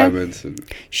 But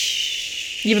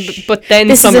shh. Yeah, but then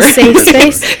this summer. Is a safe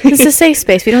space. This is a safe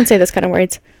space. We don't say those kind of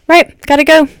words. Right, gotta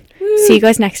go. Woo. See you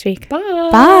guys next week. Bye.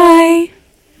 Bye.